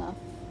old enough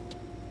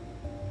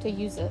to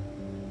use it.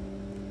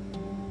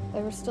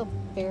 They were still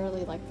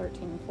barely like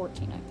 13 and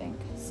 14, I think.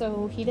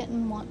 So he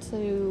didn't want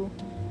to,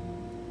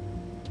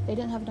 they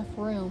didn't have enough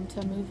room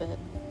to move it.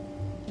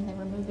 And they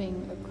were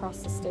moving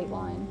across the state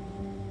line.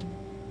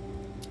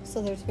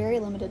 So there's very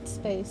limited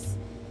space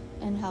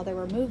in how they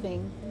were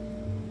moving.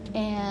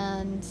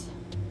 And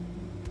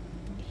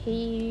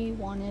he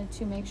wanted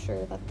to make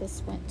sure that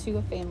this went to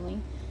a family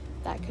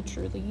that could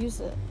truly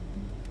use it.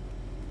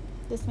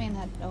 This man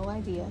had no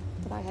idea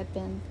that I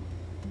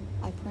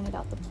printed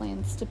out the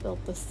plans to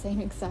build the same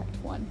exact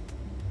one.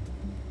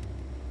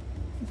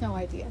 No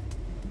idea.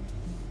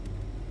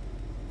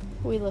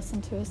 We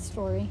listened to his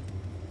story.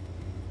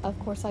 Of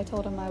course, I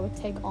told him I would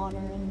take honor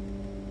in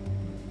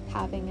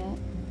having it.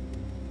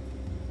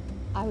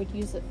 I would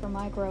use it for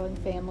my growing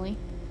family.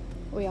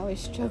 We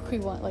always joke we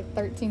want like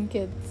 13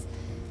 kids.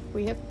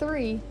 We have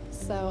 3,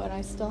 and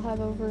I still have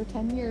over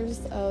 10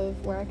 years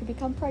of where I could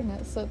become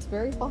pregnant, so it's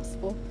very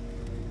possible.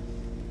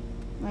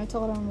 And I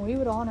told him we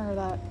would honor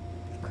that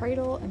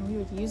cradle, and we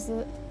would use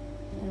it,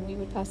 and we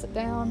would pass it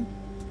down,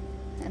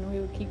 and we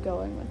would keep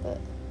going with it.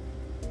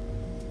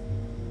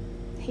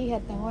 He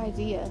had no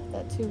idea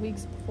that 2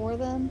 weeks before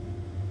then,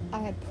 I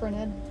had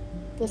printed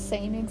the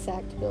same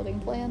exact building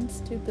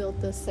plans to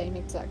build this same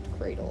exact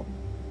cradle.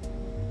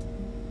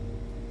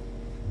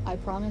 I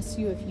promise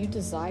you, if you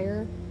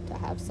desire to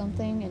have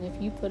something, and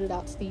if you put it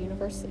out to the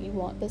universe that you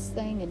want this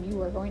thing and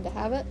you are going to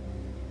have it,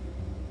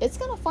 it's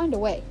going to find a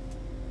way.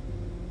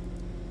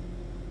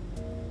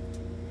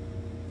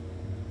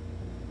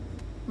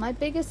 My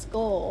biggest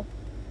goal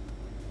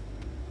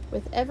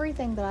with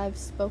everything that I've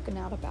spoken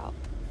out about,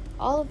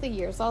 all of the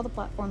years, all the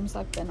platforms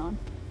I've been on,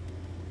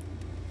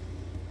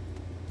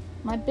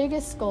 my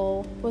biggest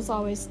goal was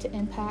always to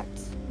impact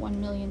 1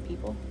 million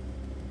people.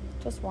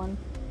 Just one.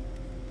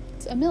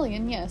 It's a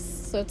million, yes,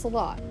 so it's a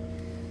lot.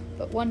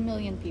 But 1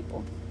 million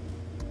people.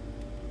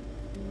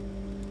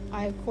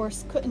 I, of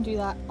course, couldn't do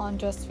that on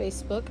just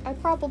Facebook. I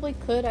probably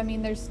could. I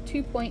mean, there's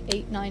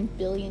 2.89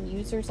 billion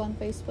users on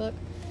Facebook.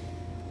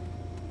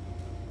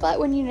 But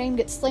when your name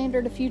gets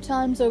slandered a few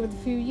times over the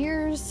few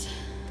years,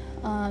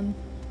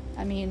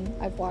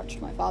 I've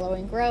watched my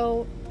following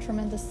grow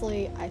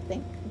tremendously. I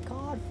thank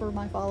God for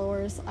my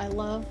followers. I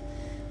love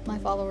my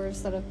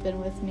followers that have been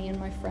with me and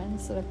my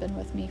friends that have been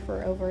with me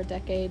for over a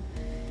decade.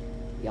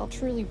 Y'all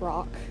truly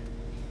rock.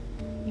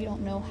 You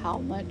don't know how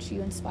much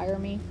you inspire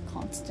me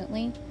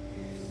constantly.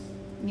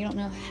 You don't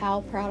know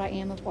how proud I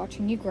am of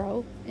watching you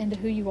grow into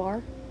who you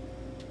are.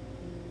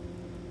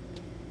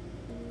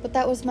 But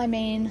that was my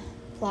main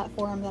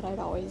platform that I'd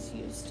always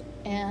used.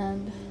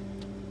 And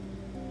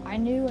I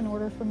knew in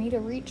order for me to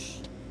reach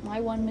my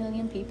 1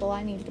 million people,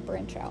 I needed to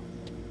branch out.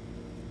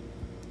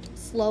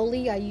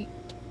 Slowly, I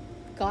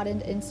got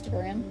into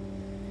Instagram.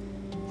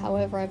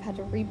 However, I've had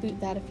to reboot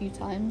that a few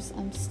times.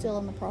 I'm still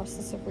in the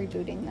process of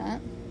rebooting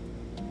that.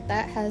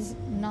 That has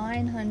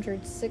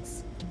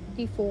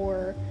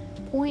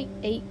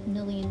 964.8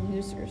 million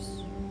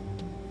users.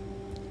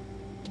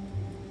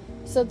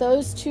 So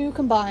those two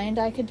combined,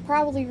 I could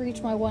probably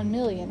reach my 1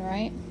 million,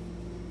 right?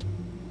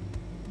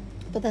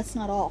 But that's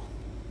not all.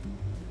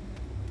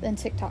 Then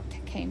TikTok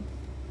came.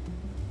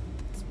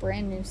 It's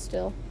brand new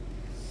still.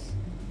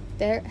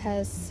 There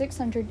has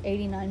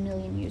 689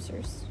 million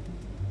users.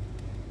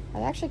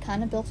 I've actually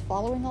kind of built a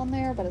following on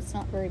there, but it's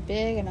not very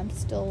big, and I'm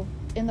still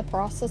in the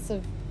process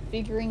of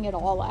figuring it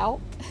all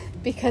out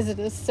because it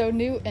is so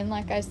new. And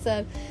like I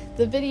said,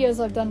 the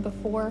videos I've done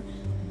before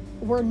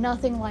were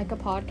nothing like a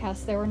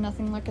podcast. They were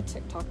nothing like a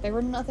TikTok. They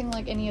were nothing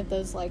like any of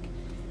those like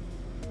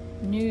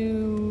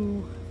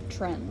new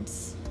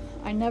trends.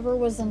 I never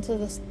was into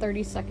the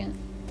 30-second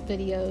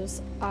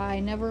videos. I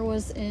never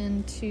was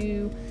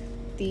into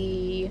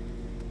the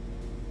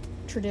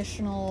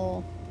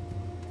traditional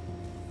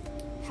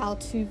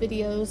how-to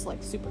videos,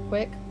 like super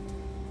quick.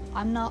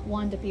 I'm not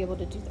one to be able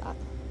to do that.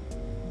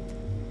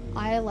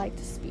 I like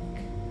to speak.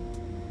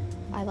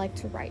 I like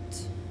to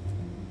write.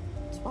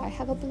 That's why I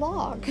have a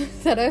blog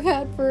that I've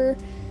had for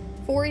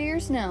 4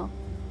 years now.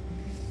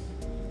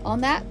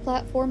 On that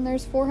platform,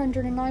 there's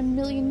 409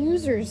 million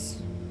users.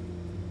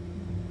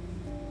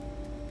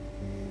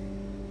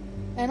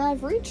 And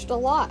I've reached a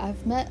lot.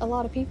 I've met a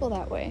lot of people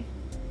that way.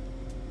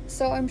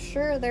 So I'm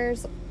sure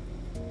there's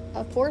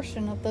a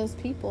portion of those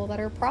people that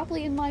are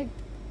probably in my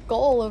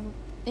goal of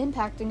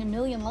impacting 1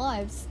 million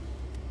lives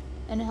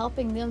and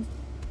helping them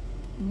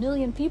 1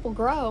 million people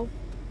grow.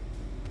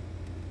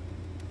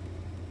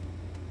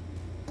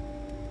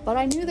 But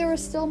I knew there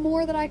was still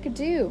more that I could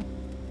do.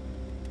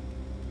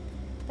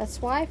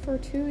 That's why for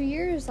 2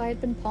 years I had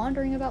been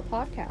pondering about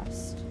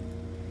podcasts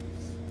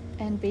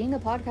and being a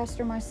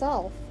podcaster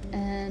myself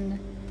and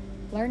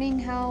learning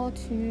how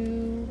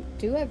to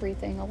do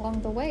everything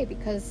along the way,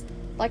 because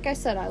like I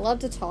said, I love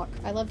to talk,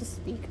 I love to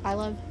speak, I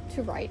love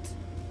to write,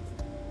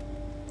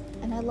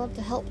 and I love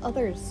to help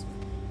others.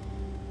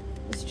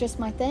 It's just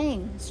my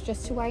thing. It's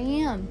just who I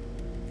am.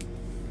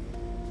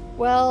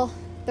 Well,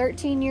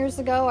 9 years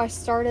ago I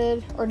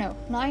started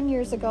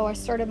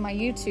my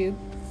YouTube.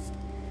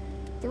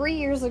 3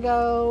 years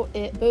ago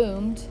it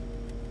boomed.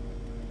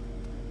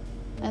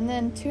 And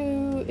then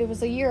it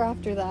was a year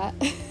after that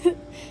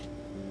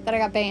that I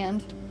got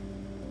banned.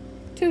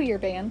 2-year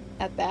ban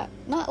at that.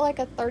 Not like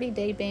a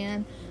 30-day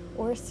ban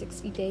or a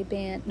 60-day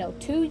ban. No,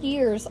 2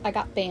 years I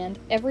got banned.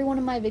 Every one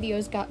of my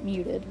videos got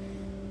muted.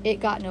 It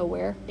got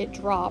nowhere. It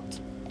dropped.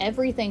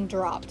 Everything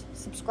dropped.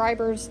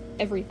 Subscribers,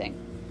 everything.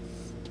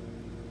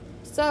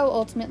 So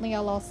ultimately I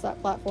lost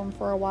that platform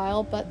for a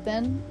while, but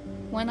then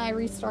when I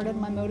restarted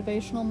my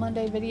Motivational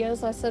Monday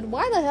videos, I said,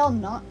 why the hell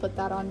not put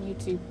that on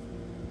YouTube?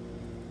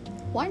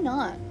 Why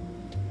not?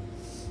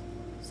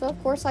 So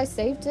of course I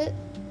saved it,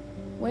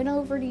 went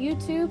over to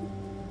YouTube,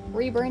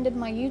 rebranded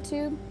my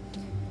YouTube,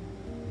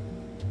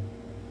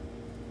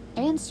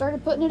 and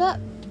started putting it up.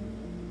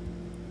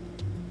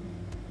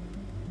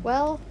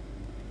 Well,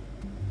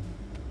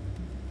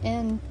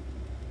 in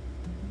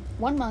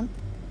 1 month,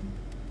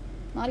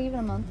 not even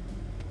a month,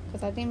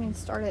 because I didn't even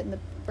start it in the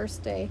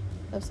first day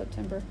of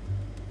September.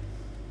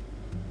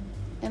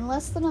 In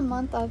less than a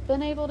month, I've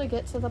been able to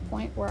get to the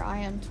point where I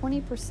am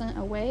 20%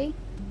 away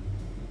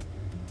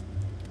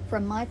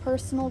from my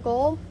personal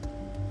goal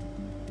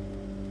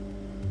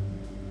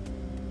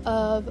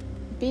of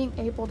being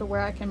able to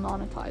where I can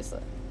monetize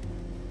it.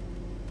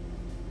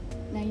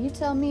 Now, you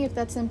tell me if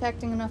that's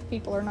impacting enough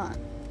people or not.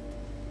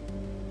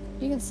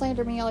 You can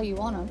slander me all you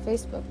want on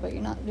Facebook, but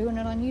you're not doing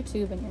it on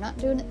YouTube, and you're not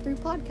doing it through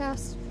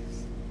podcasts.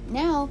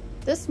 Now,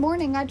 this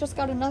morning, I just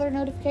got another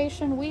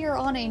notification. We are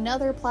on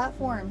another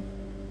platform,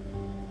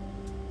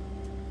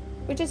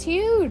 which is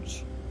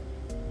huge.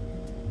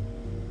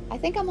 I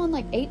think I'm on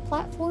like 8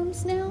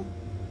 platforms now.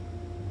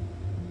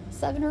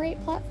 7 or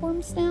 8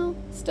 platforms now.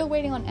 Still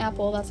waiting on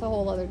Apple. That's a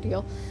whole other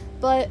deal.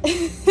 But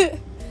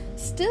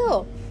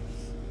still,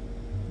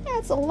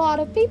 that's a lot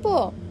of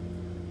people.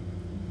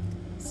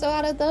 So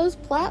out of those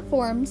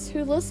platforms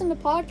who listen to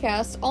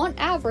podcasts, on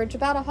average,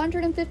 about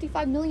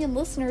 155 million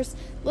listeners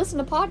listen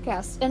to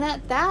podcasts. And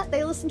at that,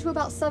 they listen to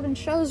about 7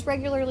 shows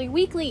regularly,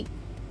 weekly.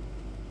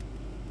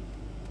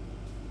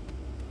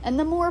 And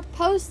the more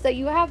posts that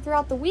you have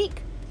throughout the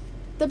week,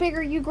 the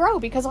bigger you grow,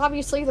 because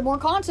obviously the more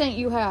content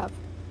you have.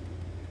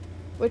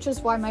 Which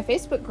is why my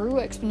Facebook grew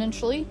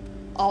exponentially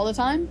all the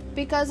time,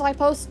 because I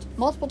post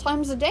multiple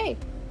times a day.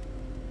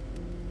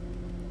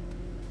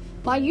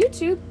 My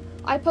YouTube,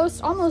 I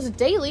post almost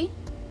daily,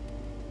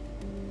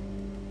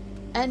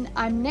 and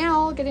I'm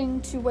now getting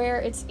to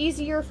where it's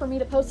easier for me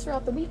to post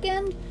throughout the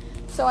weekend,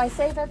 so I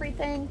save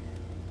everything,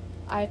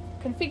 I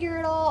configure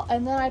it all,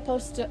 and then I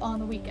post it on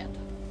the weekend.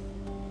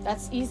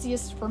 That's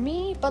easiest for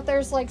me, but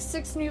there's like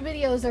 6 new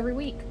videos every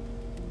week.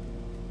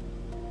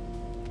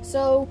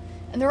 So,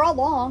 and they're all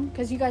long,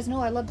 because you guys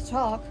know I love to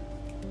talk.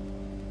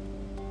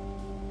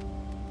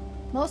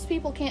 Most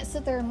people can't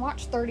sit there and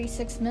watch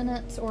 36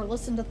 minutes or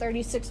listen to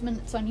 36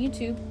 minutes on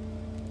YouTube.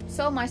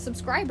 So my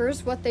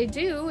subscribers, what they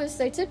do is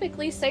they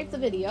typically save the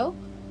video,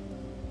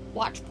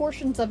 watch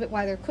portions of it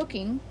while they're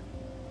cooking,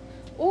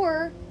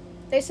 or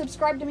they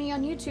subscribe to me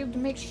on YouTube to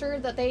make sure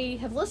that they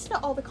have listened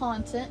to all the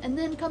content and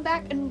then come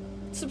back and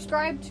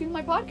subscribe to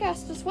my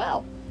podcast as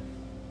well.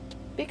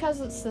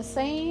 Because it's the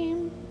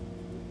same,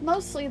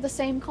 mostly the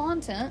same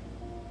content.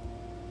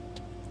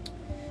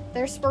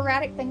 There's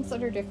sporadic things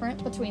that are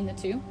different between the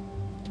two.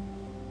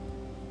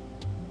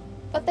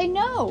 But they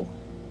know.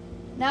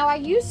 Now, I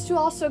used to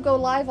also go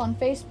live on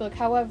Facebook.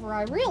 However,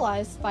 I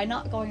realized by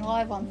not going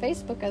live on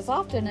Facebook as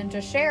often and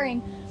just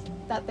sharing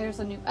that there's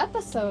a new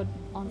episode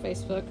on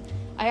Facebook,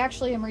 I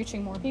actually am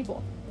reaching more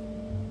people.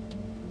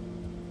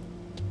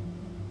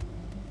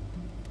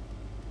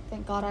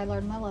 Thank God I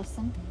learned my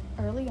lesson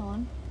early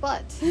on.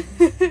 But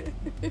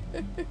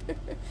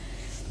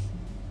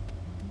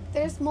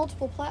there's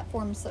multiple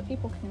platforms that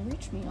people can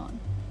reach me on.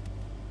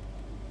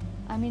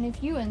 I mean,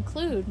 if you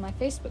include my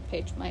Facebook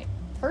page, my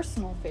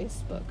personal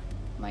Facebook,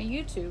 my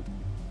YouTube,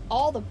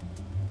 all the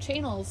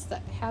channels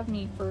that have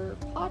me for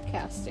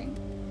podcasting,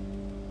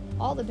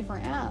 all the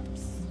different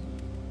apps.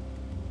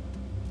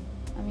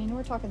 I mean,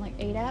 we're talking like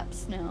 8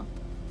 apps now.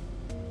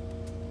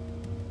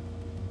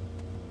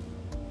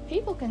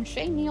 People can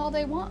shame me all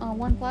they want on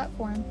one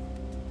platform,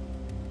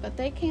 but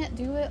they can't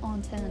do it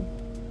on 10.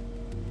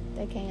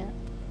 They can't.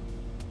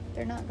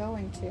 They're not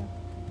going to.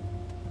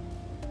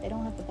 They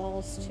don't have the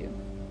balls to.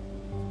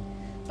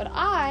 But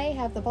I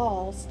have the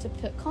balls to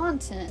put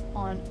content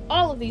on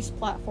all of these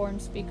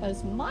platforms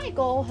because my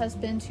goal has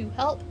been to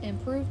help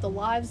improve the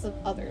lives of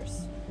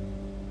others.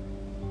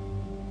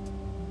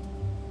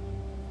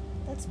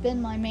 That's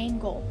been my main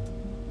goal.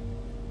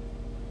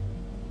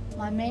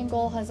 My main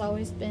goal has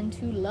always been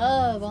to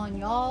love on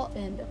y'all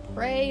and to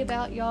pray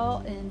about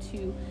y'all and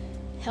to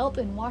help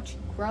and watch you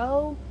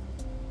grow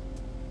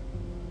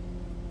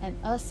and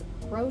us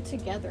grow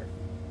together,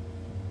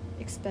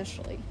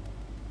 especially.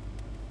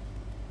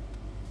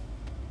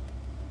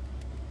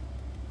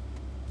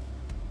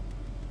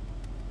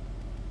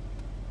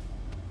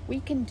 We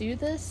can do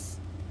this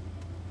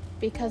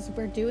because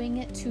we're doing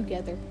it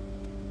together.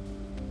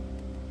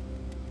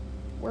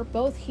 We're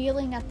both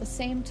healing at the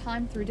same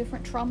time through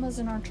different traumas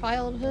in our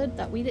childhood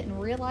that we didn't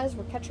realize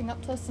were catching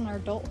up to us in our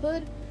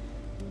adulthood.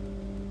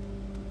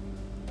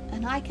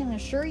 And I can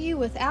assure you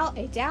without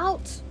a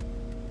doubt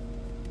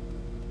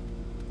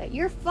that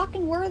you're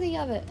fucking worthy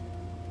of it.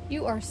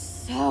 You are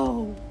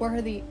so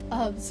worthy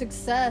of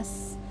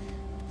success.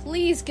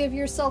 Please give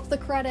yourself the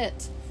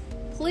credit.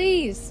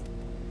 Please.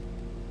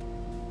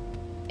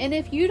 And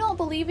if you don't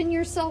believe in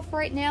yourself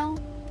right now,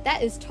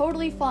 that is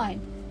totally fine.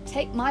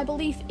 Take my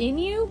belief in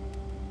you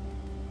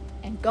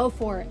and go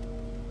for it.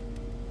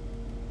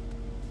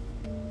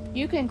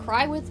 You can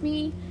cry with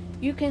me.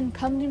 You can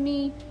come to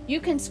me. You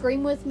can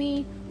scream with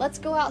me. Let's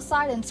go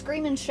outside and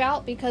scream and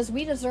shout because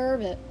we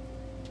deserve it.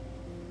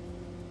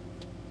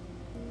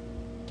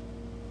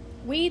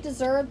 We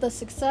deserve the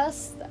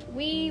success that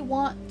we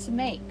want to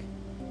make.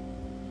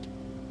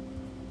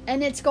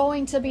 And it's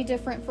going to be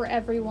different for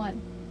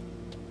everyone.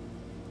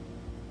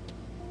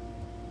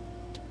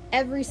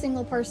 Every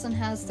single person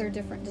has their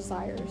different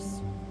desires.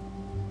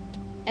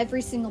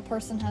 Every single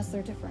person has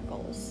their different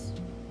goals.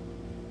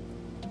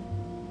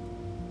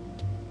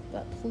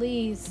 But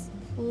please,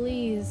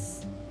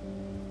 please,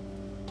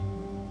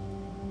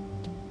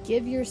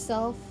 give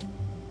yourself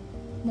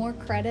more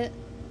credit,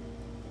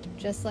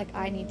 just like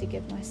I need to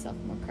give myself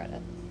more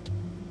credit.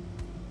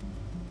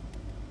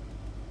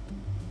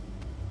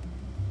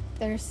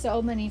 There's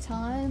so many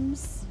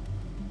times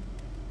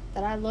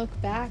that I look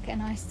back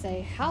and I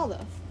say, how the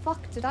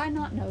fuck did I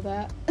not know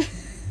that?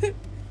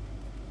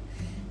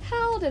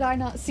 How did I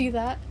not see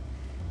that?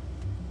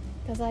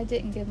 Because I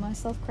didn't give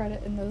myself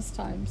credit in those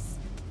times.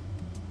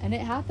 And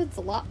it happens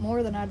a lot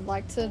more than I'd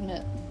like to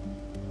admit.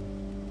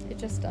 It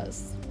just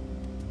does.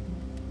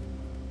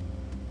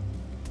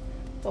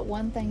 But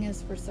one thing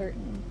is for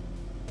certain,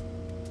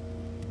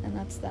 and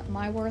that's that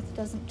my worth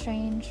doesn't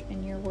change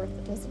and your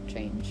worth doesn't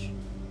change.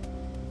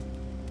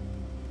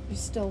 You're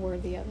still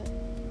worthy of it.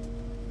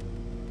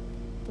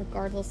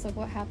 Regardless of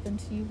what happened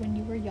to you when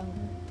you were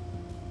younger,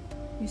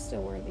 you're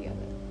still worthy of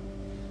it.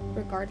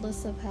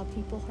 Regardless of how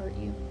people hurt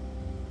you,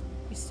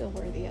 you're still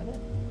worthy of it.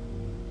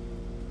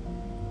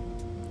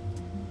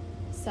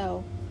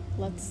 So,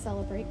 let's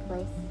celebrate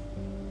growth.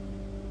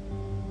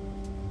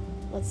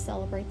 Let's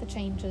celebrate the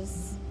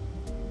changes.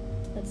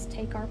 Let's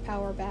take our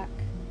power back.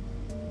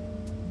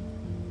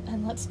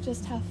 And let's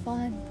just have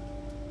fun.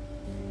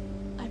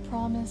 I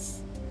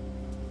promise.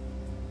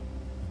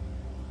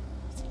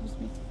 Excuse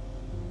me.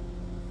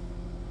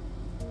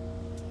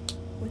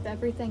 With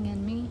everything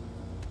in me,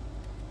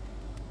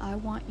 I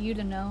want you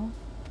to know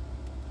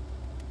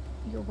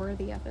you're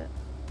worthy of it.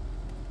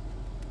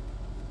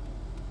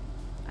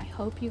 I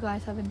hope you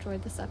guys have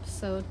enjoyed this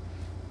episode.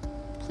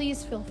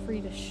 Please feel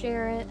free to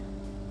share it,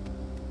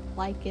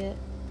 like it,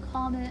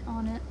 comment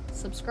on it,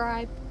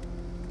 subscribe.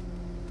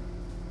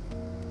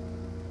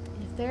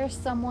 If there's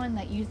someone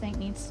that you think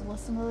needs to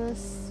listen to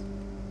this,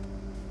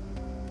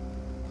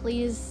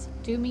 please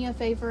do me a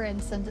favor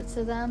and send it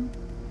to them,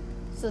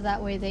 so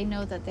that way they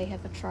know that they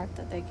have a tribe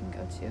that they can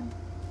go to.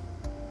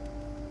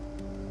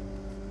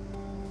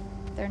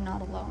 They're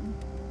not alone.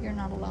 You're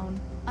not alone.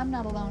 I'm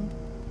not alone.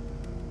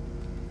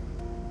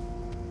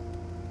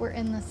 We're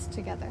in this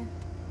together.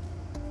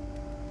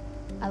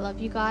 I love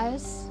you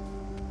guys.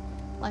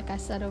 Like I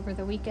said, over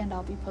the weekend,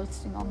 I'll be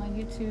posting all my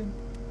YouTube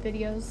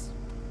videos.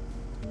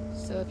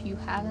 So if you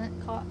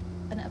haven't caught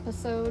an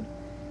episode,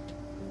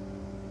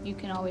 you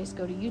can always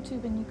go to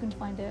YouTube and you can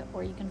find it,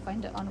 or you can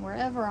find it on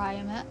wherever I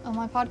am at on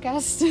my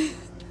podcast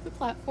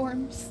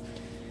platforms.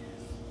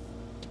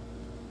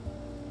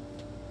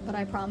 But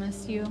I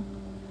promise you,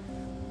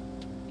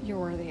 you're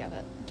worthy of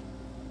it.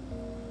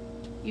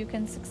 You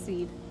can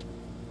succeed.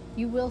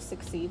 You will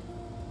succeed.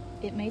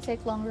 It may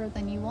take longer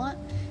than you want,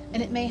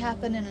 and it may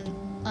happen in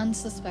an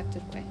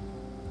unsuspected way,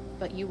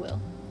 but you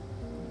will.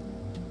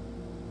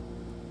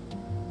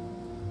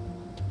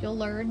 You'll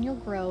learn, you'll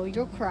grow,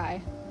 you'll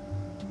cry,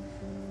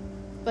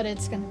 but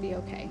it's gonna be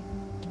okay.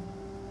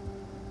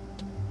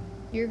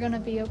 You're gonna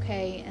be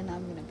okay, and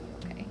I'm gonna be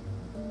okay.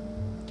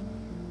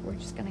 We're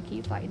just gonna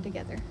keep fighting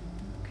together,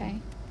 okay?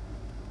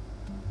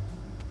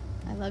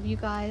 I love you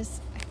guys.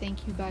 I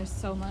thank you guys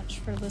so much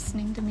for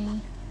listening to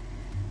me.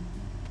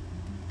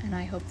 And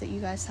I hope that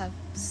you guys have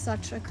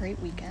such a great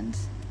weekend.